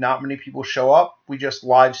 look, if not many people show up, we just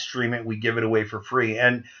live stream it, we give it away for free.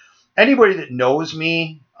 And anybody that knows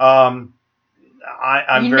me,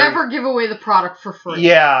 you never give away the product for free.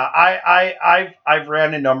 Yeah, I've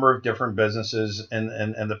ran a number of different businesses in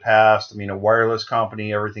the past. I mean, a wireless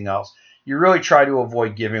company, everything else. You really try to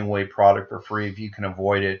avoid giving away product for free if you can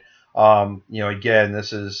avoid it. Again,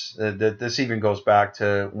 this even goes back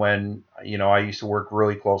to when I used to work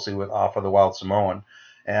really closely with Alpha the Wild Samoan,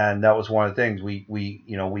 and that was one of the things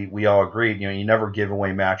we all agreed. You never give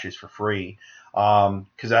away matches for free,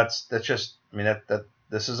 because that's just, I mean, that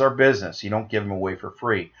this is our business. You don't give them away for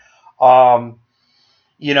free. And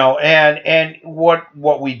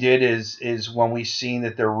what we did is when we seen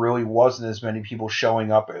that there really wasn't as many people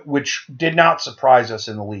showing up, which did not surprise us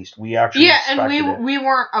in the least. We actually expected and we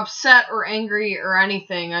weren't upset or angry or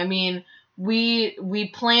anything. I mean,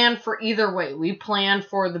 we planned for either way. We planned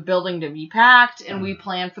for the building to be packed, and we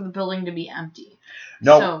planned for the building to be empty.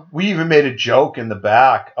 No, we even made a joke in the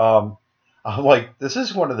back. I'm like, this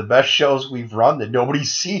is one of the best shows we've run that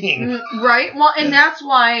nobody's seeing. Right? Well, and that's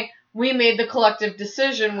why we made the collective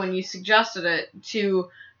decision when you suggested it to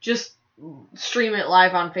just stream it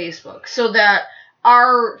live on Facebook so that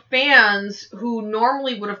our fans who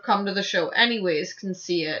normally would have come to the show anyways can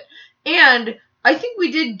see it. And I think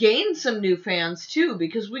we did gain some new fans too,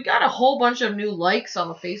 because we got a whole bunch of new likes on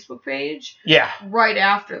the Facebook page. Yeah. Right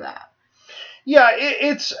after that. Yeah,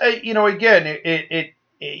 it's again,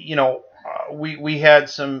 we had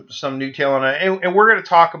some new talent, and we're going to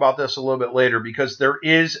talk about this a little bit later, because there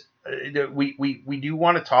is we do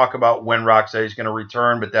want to talk about when Rocksteady is going to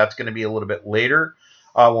return, but that's going to be a little bit later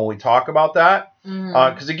when we talk about that,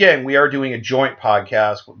 because again, we are doing a joint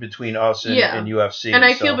podcast between us and UFC. And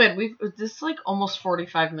I feel bad. This is like almost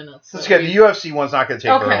 45 minutes. Let's get the UFC one's not going to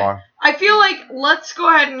take very long. I feel like let's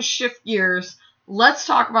go ahead and shift gears. Let's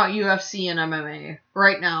talk about UFC and MMA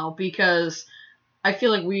right now, because I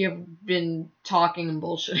feel like we have been talking and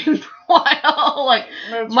bullshitting for a while. Like,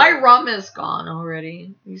 my rum is gone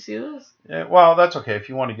already. You see this? Yeah, well, that's okay. If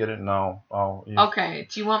you want to get it now, Okay.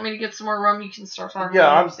 Do you want me to get some more rum? You can start talking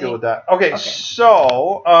about I'm good with that. Okay.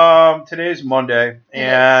 So today's Monday,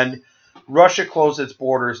 and Russia closed its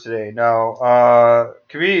borders today. Now,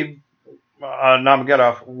 Khabib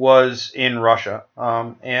Nurmagomedov was in Russia,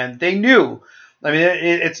 and they knew. I mean,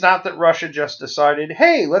 it's not that Russia just decided,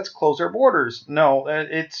 hey, let's close our borders. No,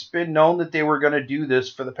 it's been known that they were going to do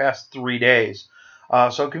this for the past 3 days.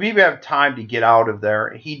 So Khabib had time to get out of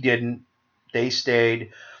there. He didn't. They stayed.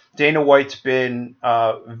 Dana White's been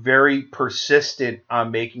very persistent on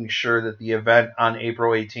making sure that the event on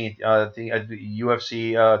April 18th, the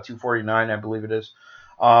UFC 249, I believe it is,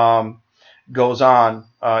 goes on,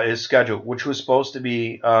 is scheduled, which was supposed to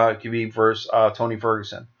be Khabib versus Tony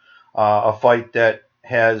Ferguson. A fight that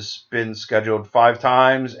has been scheduled 5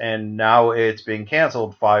 times, and now it's been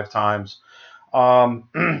canceled 5 times. As a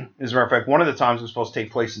matter of fact, one of the times was supposed to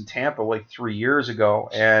take place in Tampa like 3 years ago,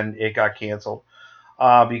 and it got canceled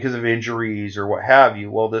because of injuries or what have you.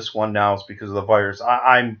 Well, this one now is because of the virus.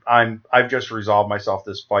 I've just resolved myself.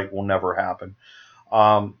 This fight will never happen.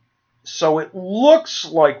 So it looks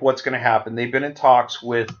like what's going to happen. They've been in talks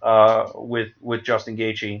with Justin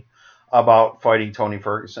Gaethje about fighting Tony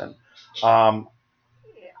Ferguson.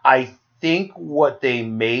 I think what they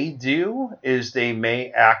may do is they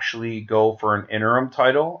may actually go for an interim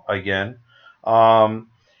title again.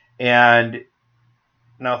 And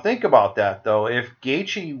now think about that, though. If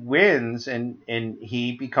Gaethje wins and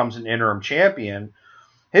he becomes an interim champion,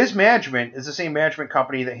 his management is the same management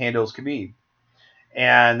company that handles Khabib.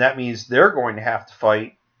 And that means they're going to have to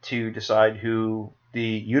fight to decide who the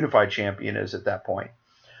unified champion is at that point.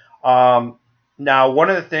 Now, one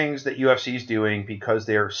of the things that UFC is doing, because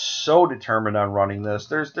they are so determined on running this,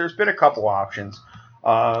 there's been a couple options.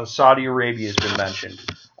 Saudi Arabia has been mentioned.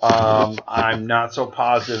 I'm not so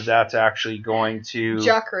positive that's actually going to.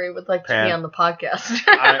 Jacare would like to be on the podcast.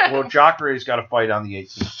 Well, Jacare's got to fight on the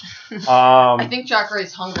 18th. I think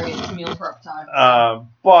Jacare's hungry. It's meal prep time.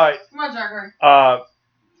 But come on, Jacare.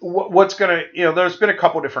 What's gonna, there's been a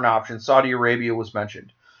couple different options. Saudi Arabia was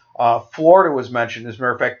mentioned. Florida was mentioned. As a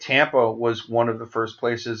matter of fact, Tampa was one of the first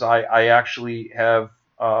places. I actually have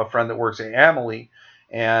a friend that works at Amalie,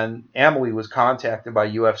 and Amalie was contacted by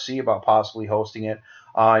UFC about possibly hosting it.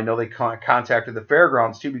 I know they contacted the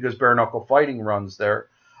fairgrounds too, because bare knuckle fighting runs there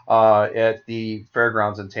at the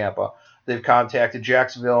fairgrounds in Tampa. They've contacted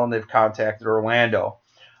Jacksonville and they've contacted Orlando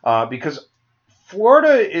because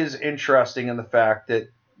Florida is interesting in the fact that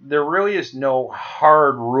there really is no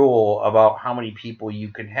hard rule about how many people you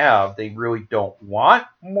can have. They really don't want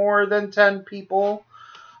more than 10 people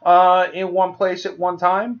in one place at one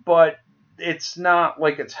time, but it's not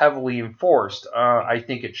like it's heavily enforced. I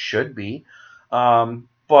think it should be.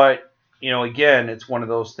 But, again, it's one of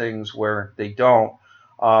those things where they don't.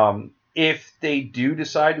 If they do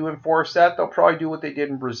decide to enforce that, they'll probably do what they did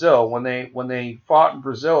in Brazil. When they fought in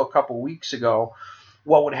Brazil a couple weeks ago,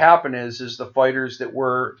 what would happen is the fighters that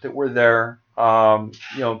were there,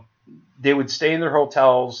 they would stay in their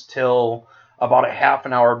hotels till about a half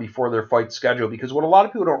an hour before their fight schedule. Because what a lot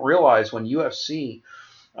of people don't realize, when UFC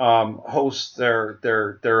hosts their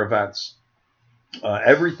events,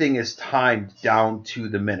 everything is timed down to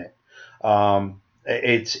the minute.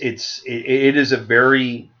 It is a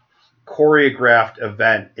very choreographed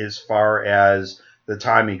event as far as the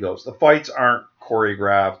timing goes. The fights aren't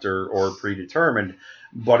choreographed or predetermined,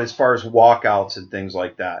 but as far as walkouts and things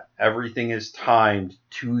like that, everything is timed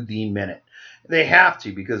to the minute. They have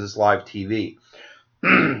to, because it's live TV.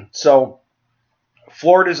 So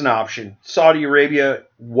Florida's an option. Saudi Arabia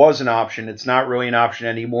was an option. It's not really an option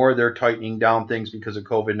anymore. They're tightening down things because of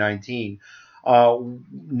COVID-19.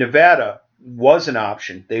 Nevada was an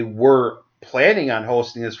option. They were planning on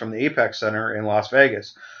hosting this from the Apex Center in Las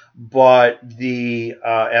Vegas, but the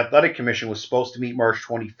Athletic Commission was supposed to meet March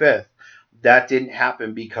 25th. That didn't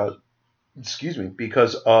happen because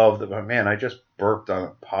of the, man, I just burped on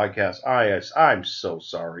a podcast. I'm so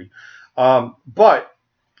sorry. But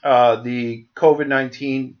the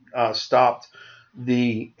COVID-19 stopped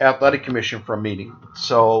the Athletic Commission from meeting.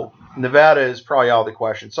 So Nevada is probably out of the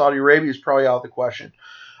question. Saudi Arabia is probably out of the question.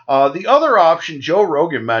 The other option Joe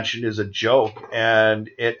Rogan mentioned is a joke, and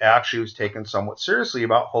it actually was taken somewhat seriously,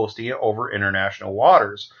 about hosting it over international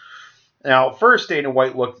waters. Now, first Dana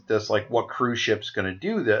White looked at this like, what cruise ship's going to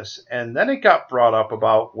do this? And then it got brought up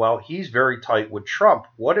about, well, he's very tight with Trump.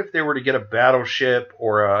 What if they were to get a battleship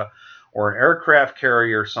or an aircraft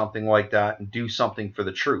carrier or something like that and do something for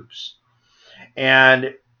the troops?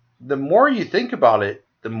 And the more you think about it,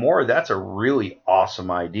 the more that's a really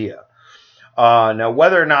awesome idea. Now,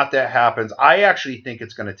 whether or not that happens, I actually think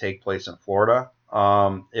it's going to take place in Florida.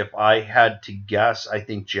 If I had to guess, I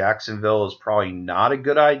think Jacksonville is probably not a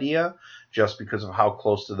good idea, just because of how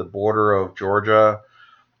close to the border of Georgia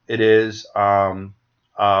it is.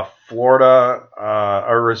 Florida,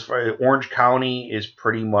 or Orange County, is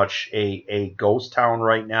pretty much a ghost town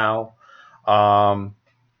right now.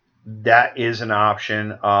 That is an option.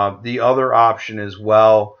 The other option as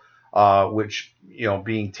well, which,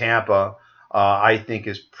 being Tampa, I think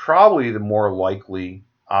is probably the more likely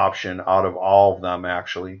option out of all of them,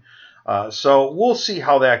 actually. So we'll see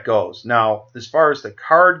how that goes. Now, as far as the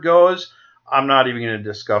card goes, I'm not even going to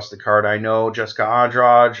discuss the card. I know Jessica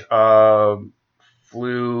Andrade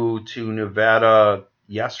flew to Nevada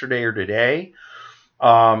yesterday or today,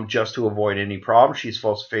 just to avoid any problems. She's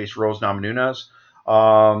supposed to face Rose Namajunas.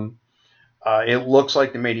 It looks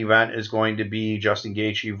like the main event is going to be Justin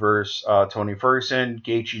Gaethje versus Tony Ferguson.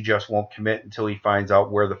 Gaethje just won't commit until he finds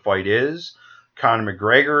out where the fight is. Conor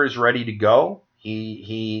McGregor is ready to go.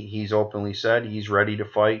 He's openly said he's ready to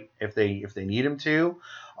fight if they need him to.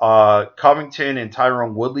 Covington and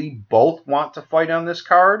Tyron Woodley both want to fight on this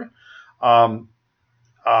card. You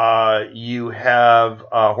have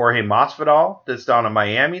Jorge Masvidal that's down in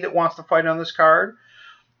Miami that wants to fight on this card.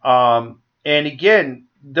 And again,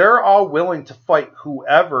 they're all willing to fight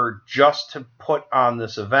whoever just to put on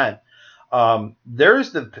this event.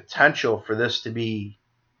 There's the potential for this to be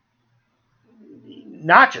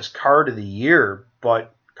not just card of the year,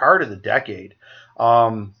 but card of the decade.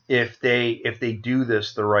 If they do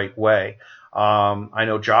this the right way. I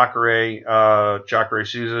know Jacare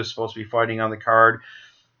Souza is supposed to be fighting on the card.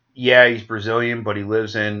 Yeah, he's Brazilian, but he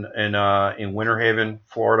lives in Winter Haven,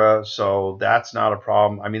 Florida, so that's not a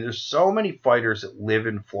problem. I mean, there's so many fighters that live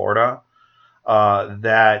in Florida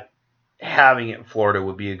that having it in Florida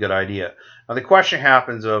would be a good idea. Now, the question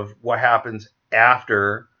happens of what happens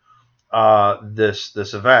after this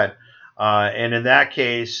event. And in that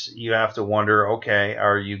case, you have to wonder, okay,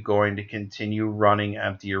 are you going to continue running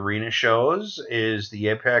empty arena shows? Is the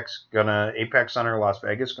Apex Center Las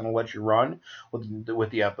Vegas gonna let you run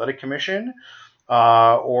with the Athletic Commission?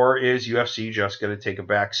 Or is UFC just gonna take a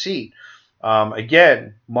back seat?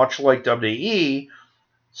 Again, much like WWE,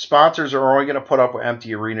 sponsors are only gonna put up with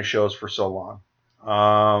empty arena shows for so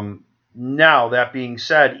long. Now, that being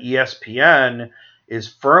said, ESPN is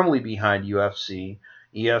firmly behind UFC.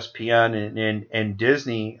 ESPN and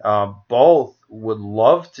Disney both would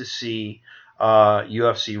love to see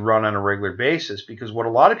UFC run on a regular basis, because what a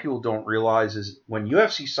lot of people don't realize is when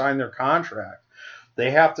UFC signed their contract,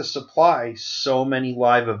 they have to supply so many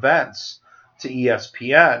live events to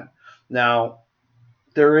ESPN. Now,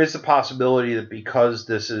 there is a possibility that because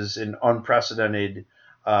this is an unprecedented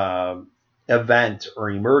event or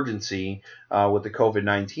emergency with the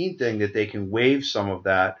COVID-19 thing, that they can waive some of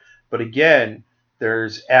that. But again,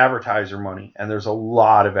 there's advertiser money, and there's a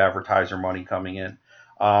lot of advertiser money coming in.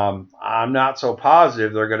 I'm not so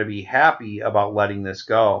positive they're going to be happy about letting this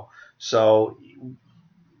go. So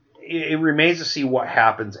it remains to see what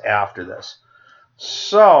happens after this.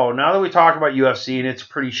 So now that we talk about UFC, and it's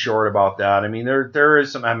pretty short about that. I mean, there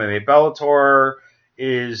is some MMA. Bellator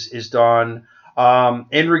is done.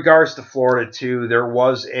 In regards to Florida too, there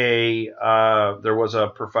was a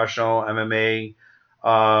professional MMA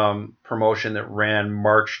promotion that ran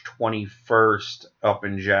March 21st up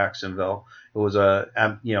in Jacksonville. It was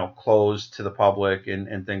closed to the public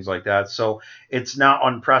and things like that. So it's not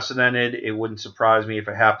unprecedented. It wouldn't surprise me if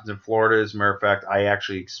it happens in Florida. As a matter of fact, I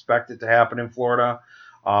actually expect it to happen in Florida.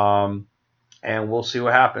 And we'll see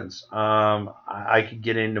what happens. I could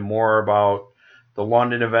get into more about the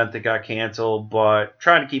London event that got canceled, but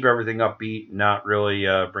trying to keep everything upbeat, not really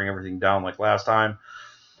bring everything down like last time.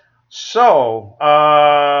 So,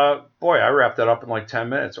 boy, I wrapped that up in like 10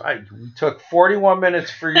 minutes. We took 41 minutes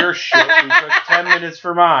for your shit. We took 10 minutes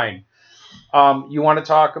for mine. You want to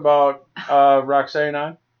talk about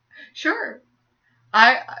Roxanne? Sure.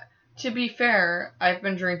 To be fair, I've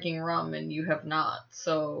been drinking rum and you have not,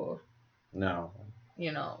 so... No.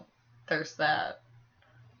 There's that.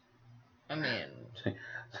 I mean...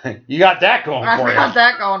 You got that going for you. I got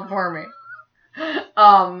that going for me.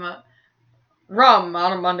 Rum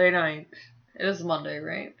on a Monday night. It is Monday,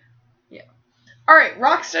 right? Yeah. Alright,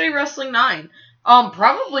 Rocksteady Wrestling 9.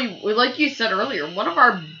 Probably, like you said earlier, one of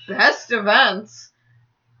our best events.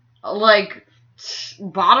 Like,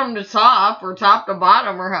 bottom to top, or top to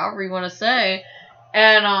bottom, or however you want to say.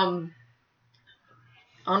 And,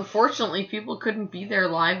 unfortunately, people couldn't be there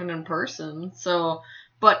live and in person. So,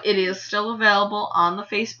 but it is still available on the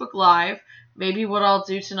Facebook Live. Maybe what I'll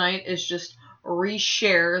do tonight is just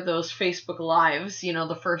reshare those Facebook Lives,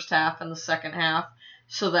 the first half and the second half,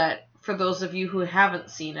 so that for those of you who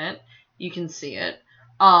haven't seen it, you can see it.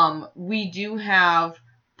 We do have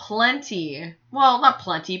plenty, well, not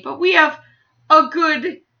plenty, but we have a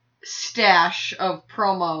good stash of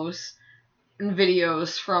promos and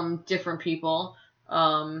videos from different people.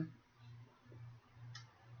 I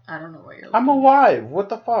don't know what you're looking I'm alive. What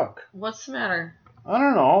the fuck? What's the matter? I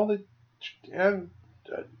don't know.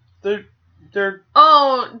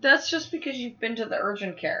 Oh, that's just because you've been to the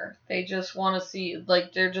urgent care. They just want to see,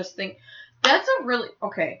 they're just that's a really,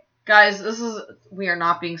 okay, guys, we are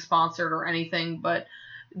not being sponsored or anything, but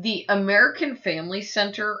the American Family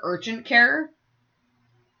Center urgent care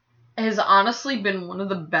has honestly been one of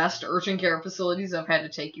the best urgent care facilities I've had to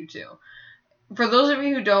take you to. For those of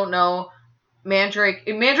you who don't know, Mandrake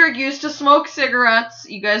used to smoke cigarettes.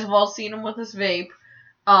 You guys have all seen him with his vape.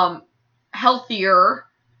 Healthier,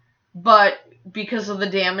 but because of the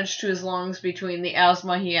damage to his lungs between the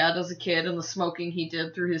asthma he had as a kid and the smoking he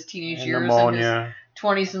did through his teenage years and his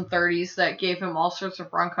 20s and 30s, that gave him all sorts of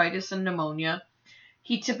bronchitis and pneumonia.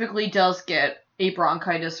 He typically does get a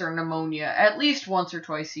bronchitis or pneumonia at least once or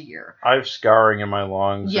twice a year. I have scarring in my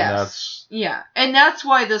lungs. Yes. And that's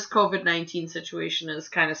why this COVID-19 situation is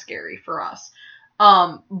kind of scary for us.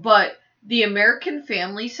 But the American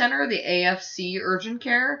Family Center, the AFC Urgent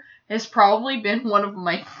Care, has probably been one of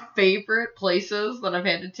my favorite places that I've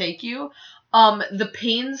had to take you. The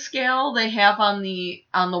pain scale they have on the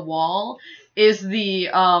wall is the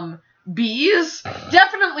bees.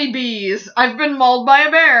 Definitely bees. I've been mauled by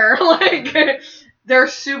a bear. Like, they're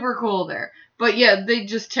super cool there. But yeah, they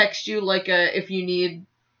just text you like if you need.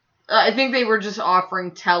 I think they were just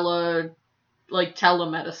offering telemedicine.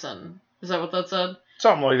 Is that what that said?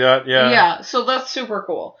 Something like that, yeah. Yeah, so that's super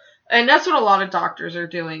cool. And that's what a lot of doctors are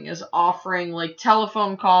doing, is offering like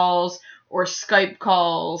telephone calls or Skype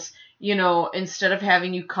calls, instead of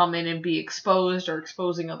having you come in and be exposed or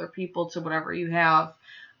exposing other people to whatever you have.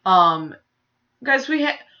 Guys, we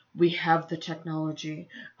have the technology.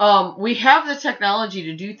 We have the technology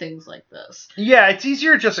to do things like this. Yeah, it's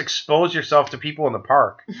easier to just expose yourself to people in the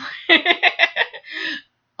park.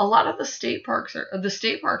 A lot of the state parks are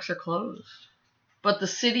closed. But the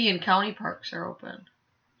city and county parks are open.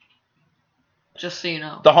 Just so you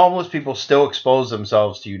know. The homeless people still expose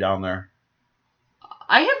themselves to you down there.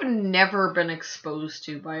 I have never been exposed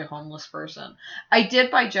to by a homeless person. I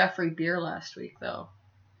did buy Jeffrey beer last week, though.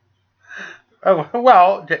 Oh,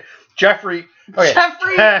 well, Jeffrey... Okay.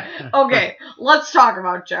 Jeffrey... Okay, let's talk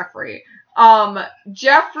about Jeffrey.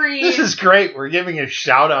 Jeffrey... This is great. We're giving a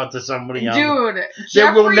shout out to somebody else. Dude,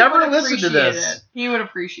 Jeffrey will never listen to this. He would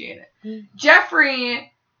appreciate it.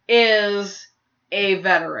 Jeffrey is a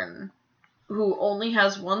veteran who only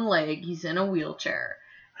has one leg. He's in a wheelchair.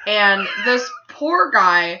 And this poor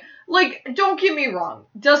guy, like, don't get me wrong.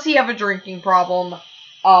 Does he have a drinking problem?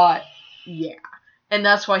 Yeah. And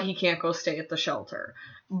that's why he can't go stay at the shelter.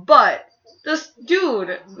 But this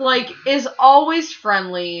dude, like, is always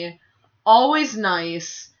friendly, always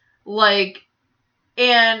nice, like,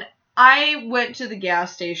 and I went to the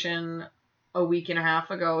gas station a week and a half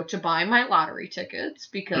ago to buy my lottery tickets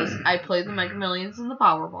because I played the Mega Millions and the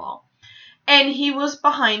Powerball. And he was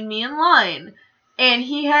behind me in line. And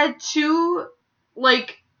he had 2,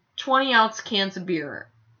 20-ounce cans of beer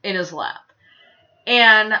in his lap.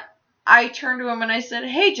 And I turned to him and I said,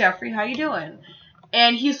 "Hey, Jeffrey, how you doing?"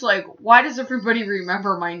 And he's like, "Why does everybody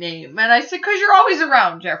remember my name?" And I said, "'Cause you're always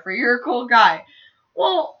around, Jeffrey. You're a cool guy."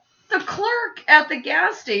 Well, the clerk at the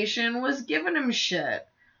gas station was giving him shit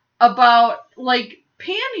about,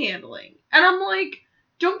 panhandling. And I'm like,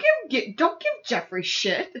 don't give Jeffrey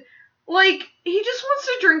shit. Like, he just wants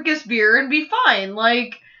to drink his beer and be fine.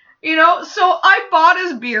 So I bought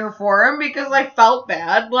his beer for him because I felt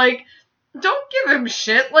bad. Don't give him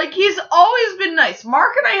shit. He's always been nice.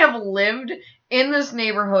 Mark and I have lived in this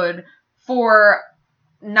neighborhood for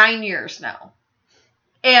 9 years now.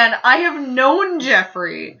 And I have known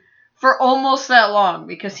Jeffrey for almost that long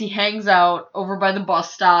because he hangs out over by the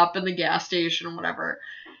bus stop and the gas station and whatever.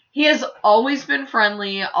 He has always been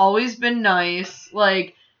friendly, always been nice,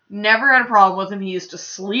 never had a problem with him. He used to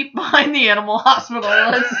sleep behind the animal hospital.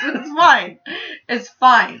 It's fine. It's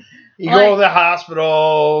fine. You go to the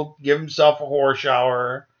hospital, give himself a horse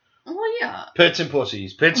shower. Well, yeah. Pits and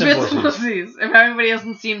pussies. Pits and pussies. If anybody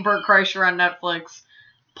hasn't seen Bert Kreischer on Netflix,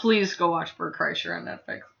 please go watch Bert Kreischer on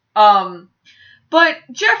Netflix. But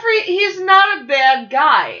Jeffrey, he's not a bad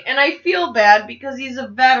guy. And I feel bad because he's a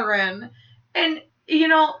veteran. And,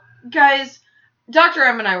 guys, Dr.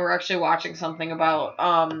 M and I were actually watching something about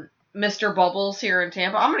Mr. Bubbles here in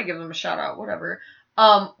Tampa. I'm going to give them a shout out, whatever.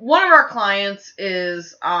 One of our clients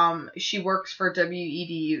is, she works for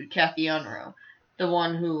WEDU, Kathy Unruh, the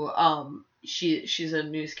one who, she's a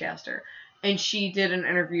newscaster. And she did an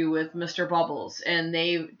interview with Mr. Bubbles, and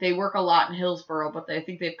they work a lot in Hillsborough, but I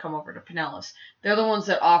think they've come over to Pinellas. They're the ones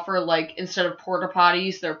that offer, instead of porta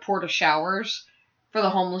potties, they're porta showers for the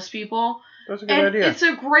homeless people. That's a good idea. It's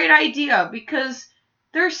a great idea because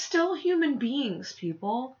they're still human beings,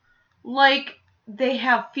 people. They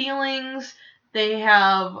have feelings, they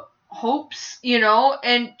have hopes,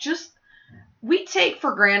 and just, we take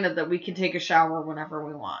for granted that we can take a shower whenever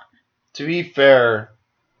we want. To be fair,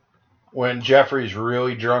 when Jeffrey's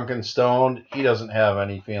really drunk and stoned, he doesn't have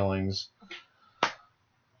any feelings.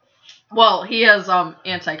 Well, he has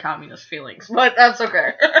anti-communist feelings, but that's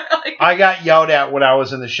okay. I got yelled at when I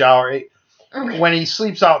was in the shower. Okay. When he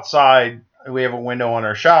sleeps outside, we have a window in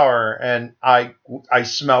our shower, and I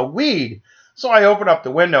smell weed. So I open up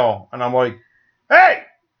the window, and I'm like, "Hey,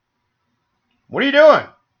 what are you doing?"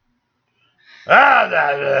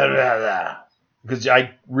 Because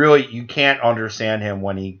you can't understand him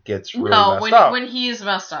when he gets really messed up. When he's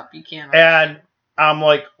messed up, you can't. And I'm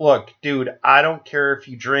like, "Look, dude, I don't care if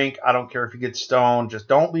you drink. I don't care if you get stoned. Just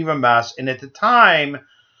don't leave a mess." And at the time,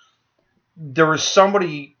 there was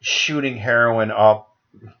somebody shooting heroin up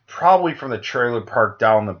probably from the trailer park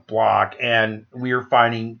down the block, and we were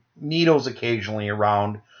finding needles occasionally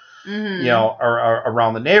around,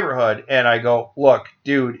 around the neighborhood. And I go, look,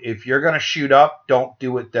 dude, if you're going to shoot up, don't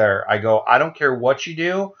do it there. I go, I don't care what you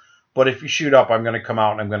do, but if you shoot up, I'm going to come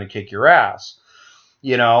out and I'm going to kick your ass.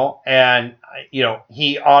 And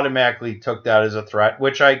he automatically took that as a threat,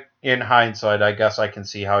 which in hindsight, I guess I can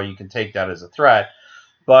see how you can take that as a threat.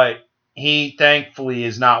 But he thankfully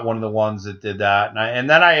is not one of the ones that did that. And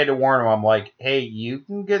then I had to warn him. I'm like, hey, you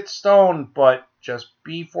can get stoned, but just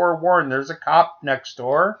be forewarned. There's a cop next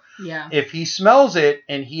door. Yeah. If he smells it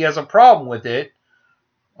and he has a problem with it,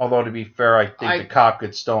 although to be fair, I think the cop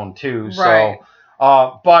gets stoned too. Right.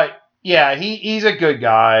 So, but yeah, he's a good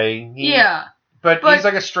guy. But he's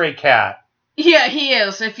like a stray cat. Yeah, he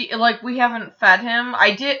is. We haven't fed him.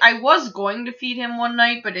 I was going to feed him one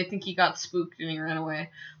night, but I think he got spooked and he ran away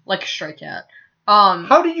like a stray cat.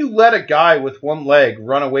 How do you let a guy with one leg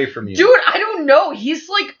run away from you? Dude, I don't know. He's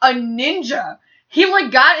like a ninja. He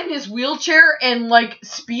got in his wheelchair and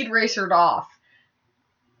speed racered off.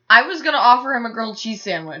 I was gonna offer him a grilled cheese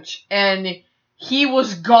sandwich, and he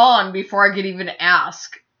was gone before I could even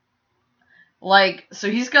ask. So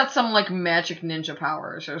he's got some, magic ninja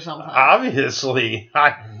powers or something. Obviously.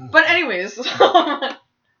 But anyways,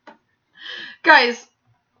 guys,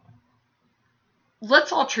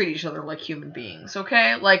 let's all treat each other like human beings,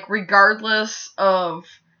 okay? Regardless of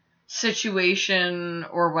situation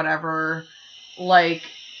or whatever,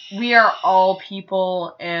 we are all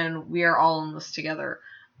people, and we are all in this together.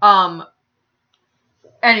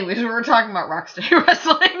 Anyways, we were talking about Rocksteady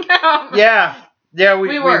Wrestling. Yeah,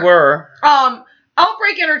 we were.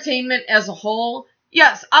 Outbreak Entertainment as a whole,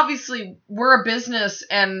 yes, obviously we're a business,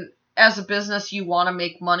 and as a business you want to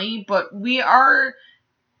make money, but we are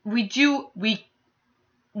a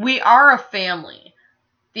family.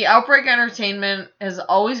 The Outbreak Entertainment has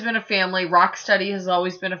always been a family. Rocksteady has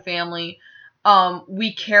always been a family.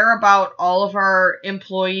 We care about all of our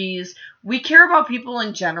employees. We care about people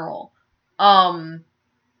in general. And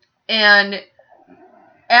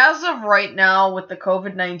as of right now, with the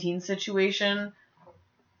COVID-19 situation,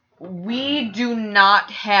 we do not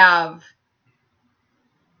have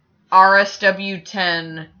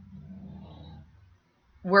RSW10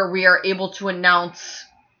 where we are able to announce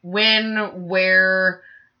when, where,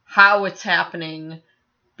 how it's happening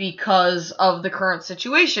because of the current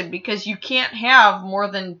situation. Because you can't have more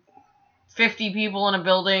than 50 people in a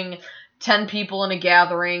building, 10 people in a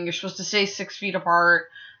gathering. You're supposed to stay 6 feet apart.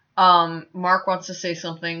 Mark wants to say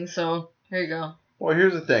something, so here you go. Well,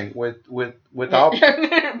 here's the thing with with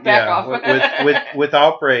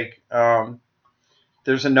Outbreak,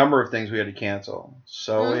 there's a number of things we had to cancel.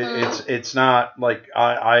 So it's not like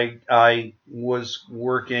I was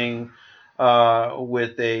working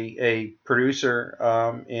with a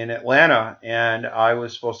producer in Atlanta, and I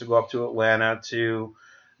was supposed to go up to Atlanta to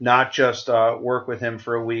not just work with him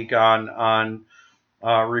for a week on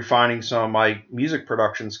refining some of my music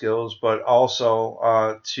production skills, but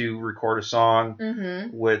also to record a song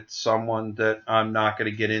with someone that I'm not going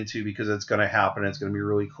to get into because it's going to happen. It's going to be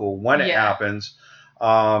really cool when it happens.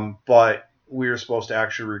 But we were supposed to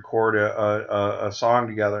actually record a song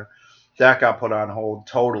together. That got put on hold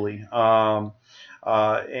totally.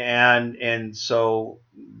 And so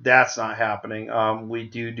that's not happening. We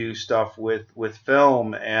do stuff with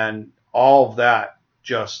film, and all of that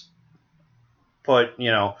just put,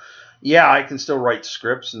 I can still write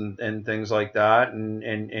scripts and things like that,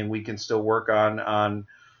 and we can still work on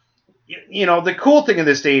the cool thing in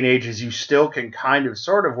this day and age is you still can kind of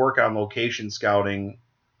sort of work on location scouting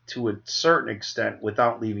to a certain extent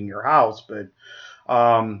without leaving your house, but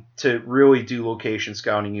to really do location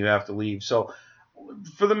scouting, you have to leave. So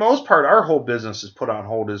for the most part, our whole business is put on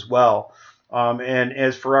hold as well. And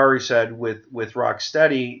as Ferrari said, with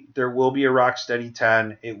Rocksteady, there will be a Rocksteady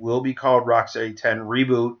 10. It will be called Rocksteady 10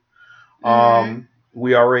 Reboot.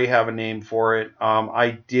 We already have a name for it.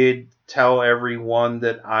 I did tell everyone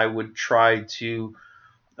that I would try to,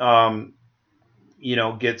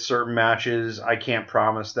 get certain matches. I can't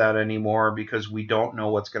promise that anymore because we don't know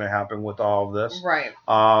what's going to happen with all of this. Right.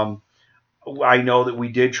 I know that we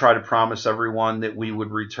did try to promise everyone that we would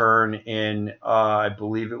return in, I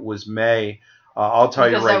believe it was May. I'll tell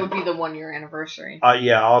you right. Because that would be the 1 year anniversary.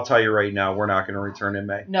 I'll tell you right now, we're not going to return in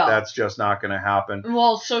May. No. That's just not going to happen.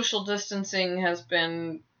 Well, social distancing has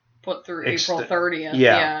been put through April 30th.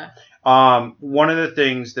 Yeah. One of the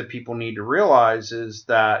things that people need to realize is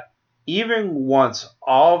that even once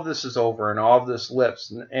all of this is over and all of this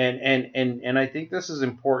lifts, and I think this is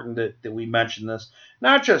important that we mention this,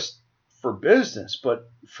 not just for business, but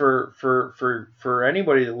for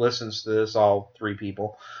anybody that listens to this, all three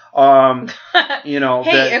people, you know.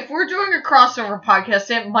 Hey, if we're doing a crossover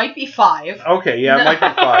podcast, it might be 5. Okay, yeah, it might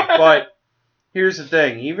be 5, but here's the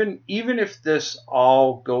thing: even if this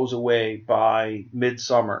all goes away by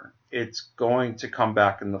midsummer, it's going to come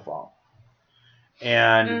back in the fall,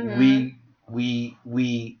 and we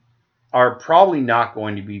are probably not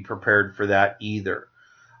going to be prepared for that either.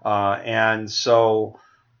 And so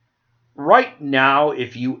right now,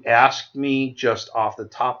 if you asked me just off the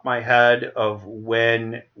top of my head of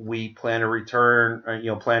when we plan to return,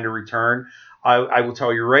 I will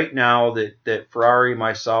tell you right now that Ferrari,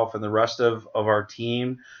 myself, and the rest of our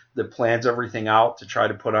team that plans everything out to try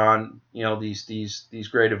to put on, these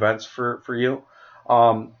great events for you.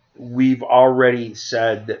 We've already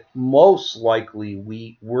said that most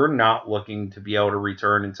likely we're not looking to be able to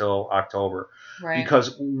return until October. Right.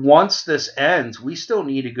 Because once this ends, we still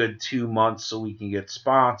need a good 2 months so we can get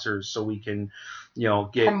sponsors, so we can,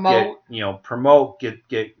 promote,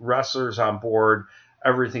 get wrestlers on board,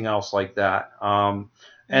 everything else like that.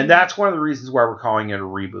 And that's one of the reasons why we're calling it a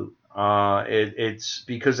reboot. It's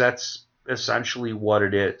because that's essentially what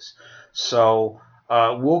it is. So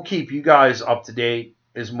we'll keep you guys up to date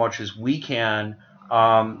as much as we can.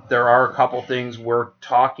 There are a couple things we're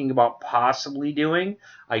talking about possibly doing.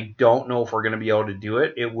 I don't know if we're going to be able to do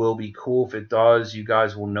it. It will be cool if it does. You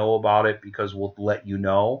guys will know about it because we'll let you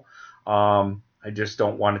know. I just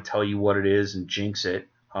don't want to tell you what it is and jinx it.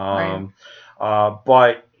 Right.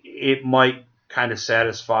 But it might kind of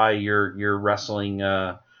satisfy your wrestling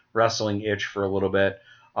itch for a little bit.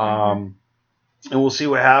 And we'll see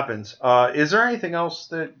what happens. Is there anything else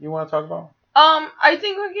that you want to talk about? I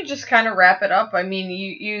think we could just kind of wrap it up. I mean,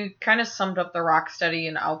 you kind of summed up the Rocksteady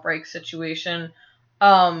and Outbreak situation.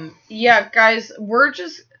 Yeah, guys, we're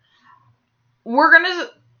gonna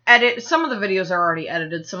edit. Some of the videos are already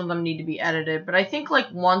edited. Some of them need to be edited. But I think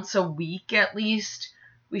like once a week at least,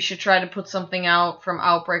 we should try to put something out from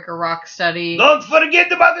Outbreak or Rocksteady. Don't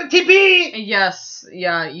forget about the TP! Yes,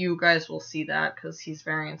 yeah, you guys will see that because he's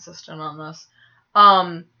very insistent on this.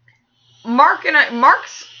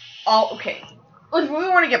 Mark's... Oh, okay. If we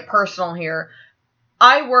want to get personal here,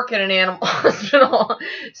 I work at an animal hospital,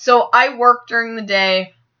 so I work during the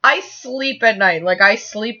day. I sleep at night. Like, I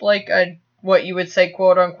sleep like a, what you would say,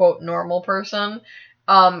 quote-unquote, normal person,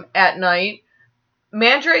 at night.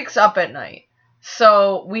 Mandrake's up at night.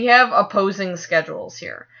 So, we have opposing schedules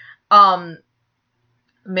here.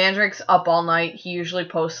 Mandrake's up all night. He usually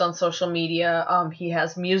posts on social media. He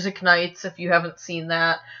has music nights, if you haven't seen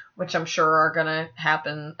that, which I'm sure are going to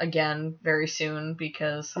happen again very soon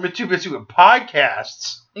because... I've been too busy with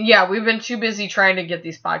podcasts. Yeah, we've been too busy trying to get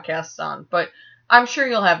these podcasts on, but I'm sure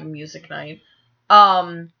you'll have a music night.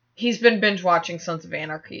 He's been binge watching Sons of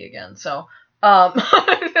Anarchy again, so...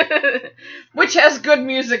 which has good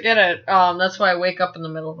music in it. That's why I wake up in the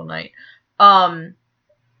middle of the night.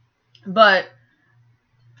 But...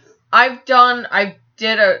 I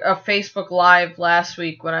did a Facebook Live last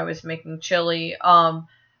week when I was making chili.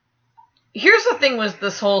 Here's the thing with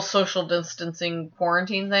this whole social distancing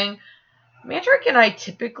quarantine thing. Mandrake and I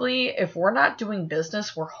typically, if we're not doing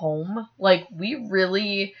business, we're home. Like, we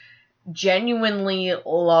really genuinely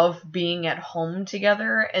love being at home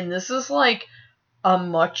together. And this is like a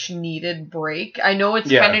much needed break. I know it's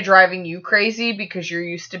kind of driving you crazy because you're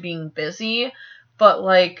used to being busy. But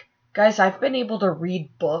like... Guys, I've been able to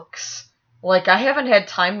read books. Like, I haven't had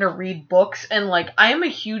time to read books, and, like, I am a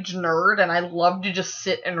huge nerd, and I love to just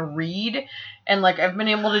sit and read, and, like, I've been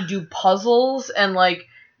able to do puzzles, and, like,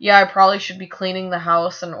 yeah, I probably should be cleaning the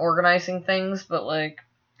house and organizing things, but, like,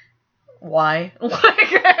 why?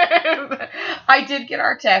 Like, I did get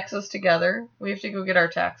our taxes together. We have to go get our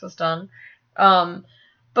taxes done.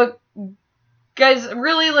 But, guys,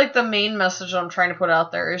 really, like, the main message I'm trying to put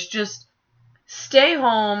out there is just... Stay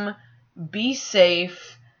home, be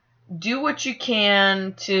safe, do what you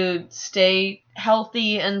can to stay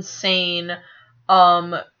healthy and sane.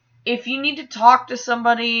 If you need to talk to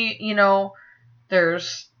somebody,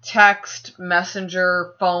 there's text,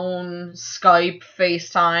 messenger, phone, Skype,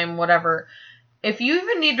 FaceTime, whatever. If you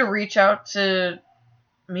even need to reach out to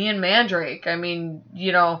me and Mandrake, I mean,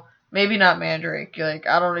 maybe not Mandrake. Like,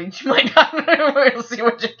 I don't know. You might not we'll see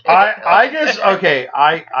what you get.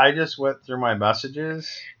 I just went through my messages.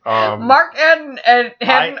 Mark hadn't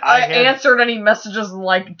answered any messages in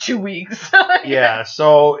like 2 weeks. Yeah,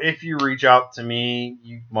 so if you reach out to me,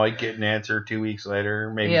 you might get an answer 2 weeks later,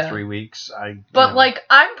 maybe 3 weeks. Like,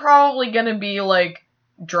 I'm probably going to be like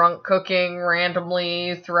drunk cooking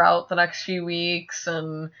randomly throughout the next few weeks.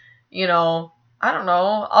 And, I don't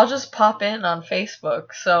know. I'll just pop in on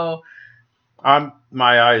Facebook. So,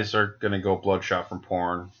 My eyes are gonna go bloodshot from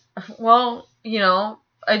porn. Well,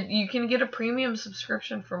 you can get a premium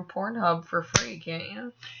subscription from Pornhub for free, can't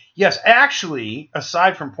you? Yes, actually,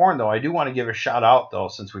 aside from porn, though, I do want to give a shout out, though,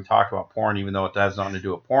 since we talked about porn, even though it has nothing to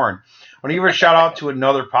do with porn. I want to give a shout out to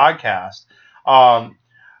another podcast.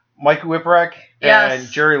 Mike Whipwreck and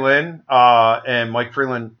Jerry Lynn and Mike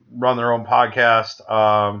Freeland run their own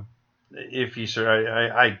podcast. If you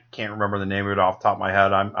I can't remember the name of it off the top of my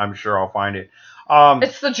head. I'm sure I'll find it.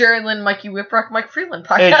 It's the Jerry Lynn, Mikey Whipwreck, Mike Freeland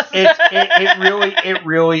podcast. It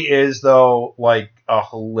really is, though, like a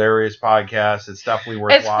hilarious podcast. It's definitely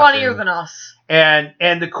worth watching. It's funnier than us.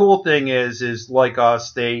 And the cool thing is like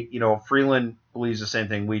us, they, Freeland believes the same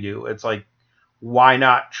thing we do. It's like, why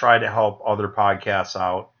not try to help other podcasts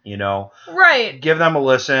out, Right. Give them a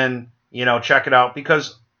listen, check it out,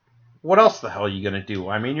 because what else the hell are you going to do?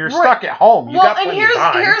 I mean, you're stuck at home. You got plenty of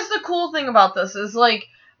time. Here's the cool thing about this is like,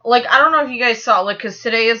 I don't know if you guys saw, because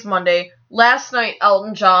today is Monday. Last night,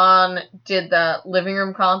 Elton John did that living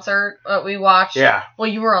room concert that we watched. Yeah. Well,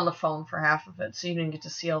 you were on the phone for half of it, so you didn't get to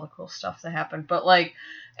see all the cool stuff that happened. But,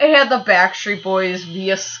 it had the Backstreet Boys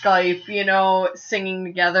via Skype, singing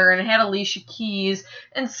together. And it had Alicia Keys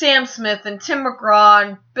and Sam Smith and Tim McGraw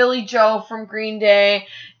and Billy Joe from Green Day.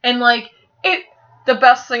 And, the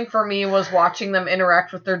best thing for me was watching them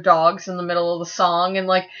interact with their dogs in the middle of the song. And,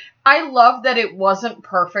 I love that it wasn't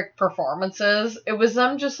perfect performances. It was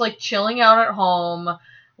them just, chilling out at home,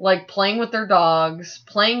 playing with their dogs,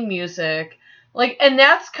 playing music. And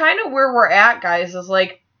that's kind of where we're at, guys, is,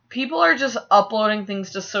 people are just uploading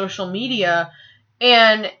things to social media,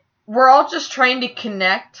 and we're all just trying to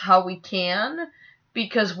connect how we can,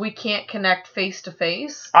 because we can't connect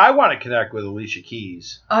face-to-face. I want to connect with Alicia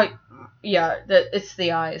Keys. Yeah, it's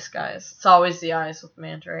the eyes, guys. It's always the eyes with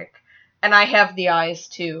Mandrake. And I have the eyes,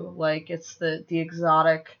 too. It's the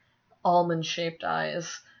exotic almond-shaped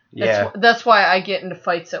eyes. Yeah. That's why I get into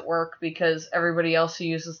fights at work, because everybody else who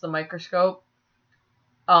uses the microscope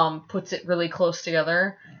puts it really close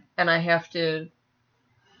together, and I have to,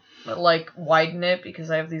 widen it,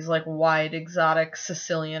 because I have these, wide, exotic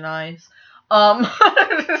Sicilian eyes.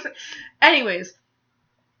 Anyways,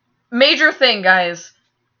 major thing, guys.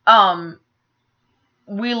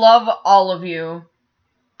 We love all of you.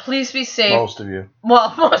 Please be safe. Most of you.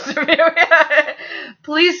 Well, most of you.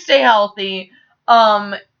 Please stay healthy.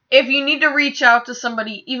 If you need to reach out to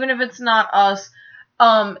somebody, even if it's not us,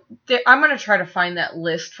 I'm going to try to find that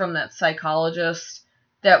list from that psychologist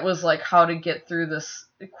that was how to get through this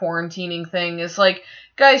quarantining thing. It's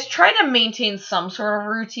guys, try to maintain some sort of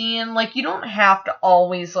routine. You don't have to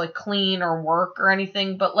always clean or work or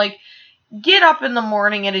anything, but get up in the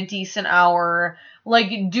morning at a decent hour,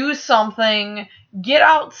 do something, get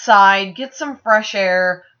outside, get some fresh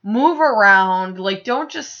air, move around,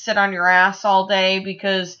 don't just sit on your ass all day,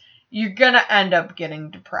 because you're gonna end up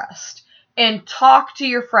getting depressed. And talk to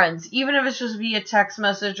your friends, even if it's just via text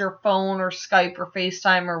message or phone or Skype or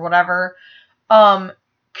FaceTime or whatever.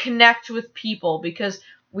 Connect with people, because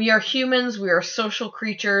we are humans, we are social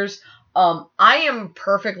creatures. I am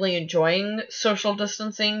perfectly enjoying social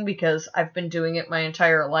distancing, because I've been doing it my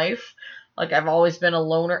entire life. I've always been a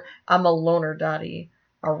loner. I'm a loner daddy,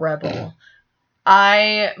 a rebel.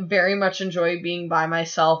 I very much enjoy being by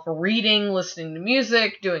myself, reading, listening to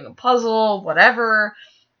music, doing a puzzle, whatever,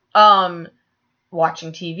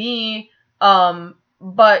 watching TV.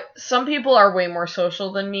 But some people are way more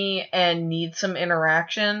social than me and need some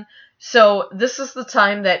interaction. So this is the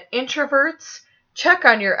time that introverts, check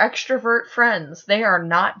on your extrovert friends. They are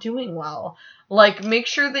not doing well. Make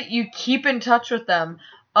sure that you keep in touch with them.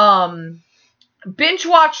 Binge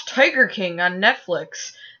watch Tiger King on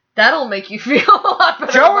Netflix. That'll make you feel a lot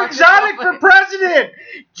better. Joe Exotic for president!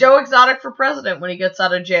 Joe Exotic for president when he gets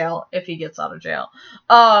out of jail. If he gets out of jail.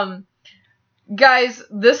 Guys,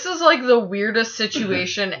 this is the weirdest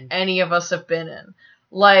situation any of us have been in.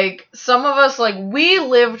 Some of us, we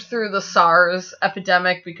lived through the SARS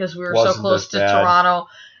epidemic because we were so close to Toronto.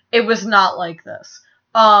 It was not like this.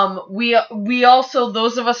 We also,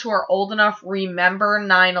 those of us who are old enough, remember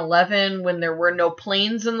 9/11 when there were no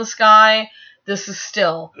planes in the sky. This is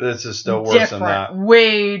still worse than that.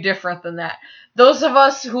 Way different than that. Those of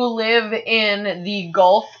us who live in the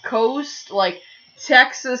Gulf Coast,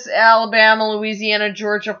 Texas, Alabama, Louisiana,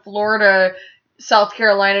 Georgia, Florida, South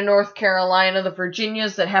Carolina, North Carolina, the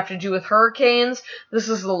Virginias that have to do with hurricanes. This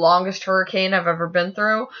is the longest hurricane I've ever been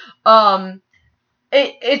through.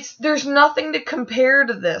 There's nothing to compare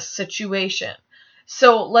to this situation.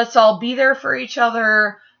 So let's all be there for each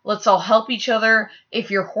other. Let's all help each other. If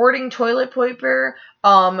you're hoarding toilet paper,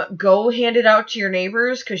 go hand it out to your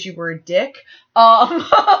neighbors because you were a dick.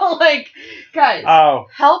 Like, guys,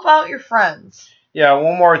 help out your friends. Yeah,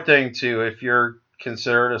 one more thing, too. If you're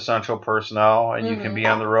considered essential personnel and you can be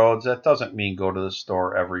on the roads, that doesn't mean go to the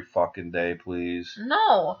store every fucking day, please.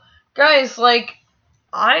 No. Guys,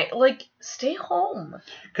 stay home.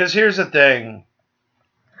 Because here's the thing.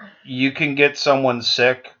 You can get someone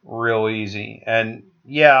sick real easy. And,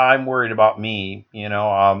 yeah, I'm worried about me,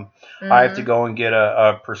 I have to go and get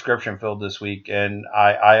a prescription filled this week, and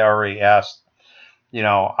I already asked,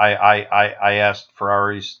 I asked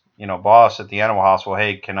Ferrari's, boss at the animal hospital,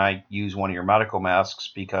 hey, can I use one of your medical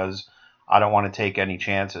masks because I don't want to take any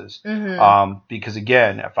chances. Because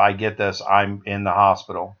again, if I get this, I'm in the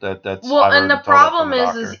hospital. That's well, and the problem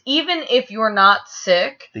is even if you're not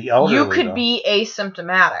sick, you could be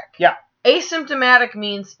asymptomatic. Yeah. Asymptomatic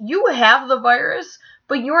means you have the virus,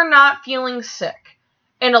 but you're not feeling sick.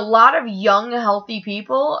 And a lot of young, healthy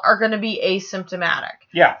people are going to be asymptomatic.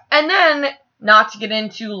 Yeah. And then, not to get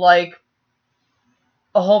into, like,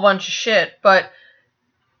 a whole bunch of shit, but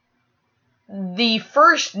the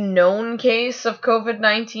first known case of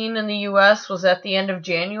COVID-19 in the U.S. was at the end of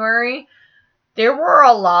January. There were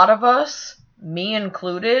a lot of us, me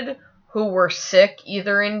included, who were sick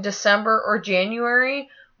either in December or January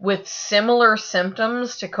with similar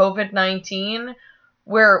symptoms to COVID-19,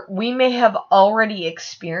 where we may have already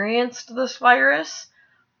experienced this virus,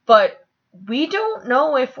 but we don't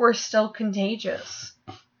know if we're still contagious.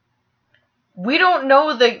 We don't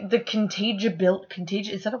know the contagiability.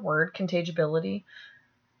 Is that a word? Contagibility?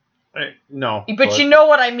 No. But you know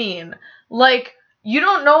what I mean. Like, you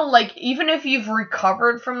don't know, like, even if you've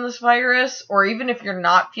recovered from this virus, or even if you're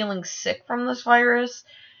not feeling sick from this virus,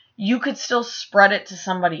 you could still spread it to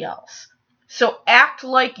somebody else. So act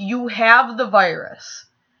like you have the virus.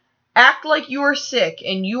 Act like you are sick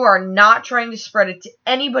and you are not trying to spread it to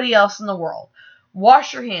anybody else in the world.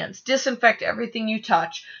 Wash your hands. Disinfect everything you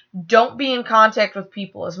touch. Don't be in contact with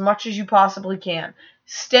people as much as you possibly can.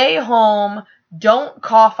 Stay home. Don't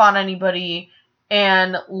cough on anybody.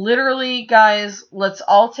 And literally, guys, let's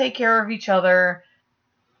all take care of each other.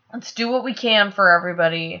 Let's do what we can for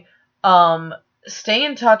everybody. Stay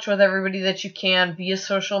in touch with everybody that you can via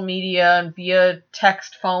social media and via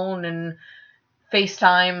text, phone, and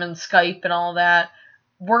FaceTime and Skype and all that.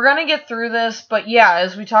 We're going to get through this, but yeah,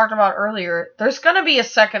 as we talked about earlier, there's going to be a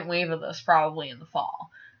second wave of this probably in the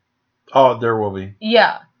fall. Oh, there will be.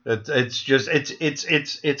 Yeah.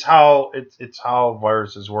 It's how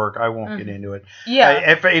viruses work. I won't get into it.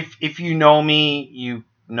 Yeah. If you know me, you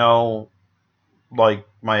know, like,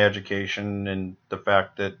 my education and the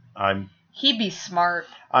fact that he'd be smart.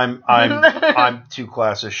 I'm 2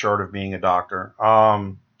 classes short of being a doctor.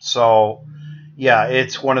 So yeah,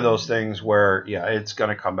 it's one of those things where, yeah, it's going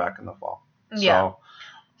to come back in the fall. Yeah.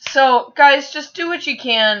 So, guys, just do what you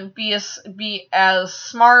can. Be as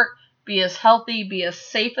smart, be as healthy, be as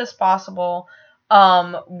safe as possible.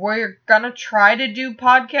 We're going to try to do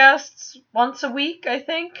podcasts once a week, I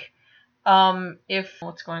think.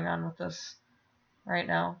 What's going on with this right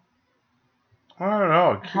now? I don't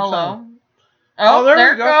know. Hello?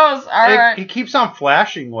 There it goes. All right. It keeps on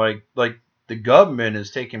flashing like the government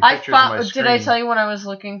is taking pictures of my screen. Did I tell you when I was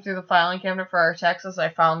looking through the filing cabinet for our taxes, I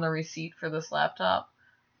found the receipt for this laptop?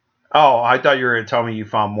 Oh, I thought you were going to tell me you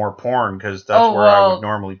found more porn, because that's where I would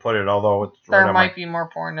normally put it, although it's right there might be more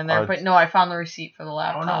porn in there, but no, I found the receipt for the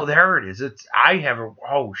laptop. Oh, no, there it is.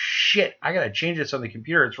 Oh, shit. I got to change this on the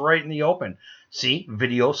computer. It's right in the open. See?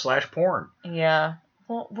 Video/porn. Yeah.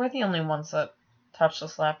 Well, we're the only ones that touch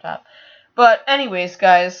this laptop. But anyways,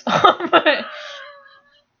 guys.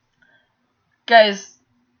 Guys,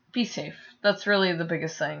 be safe. That's really the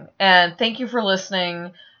biggest thing. And thank you for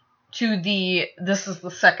listening to this is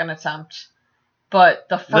the second attempt, but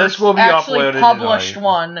the first actually published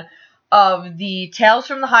one of the Tales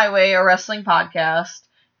from the Highway, a wrestling podcast,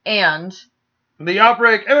 and the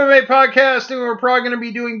Outbreak MMA podcast, and we're probably going to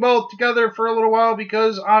be doing both together for a little while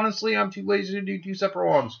because, honestly, I'm too lazy to do 2 separate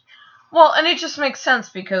ones. Well, and it just makes sense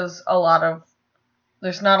because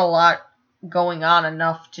there's not a lot going on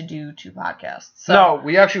enough to do 2 podcasts. So. No,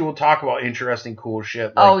 we actually will talk about interesting, cool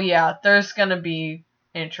shit. Oh, yeah, there's going to be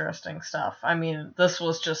interesting stuff. I mean, this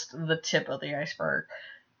was just the tip of the iceberg.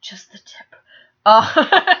 Just the tip.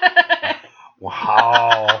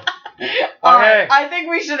 Wow. All right, I think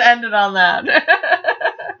we should end it on that.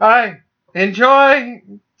 All right. Enjoy.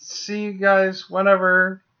 See you guys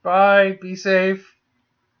whenever. Bye. Be safe.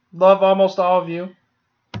 Love almost all of you.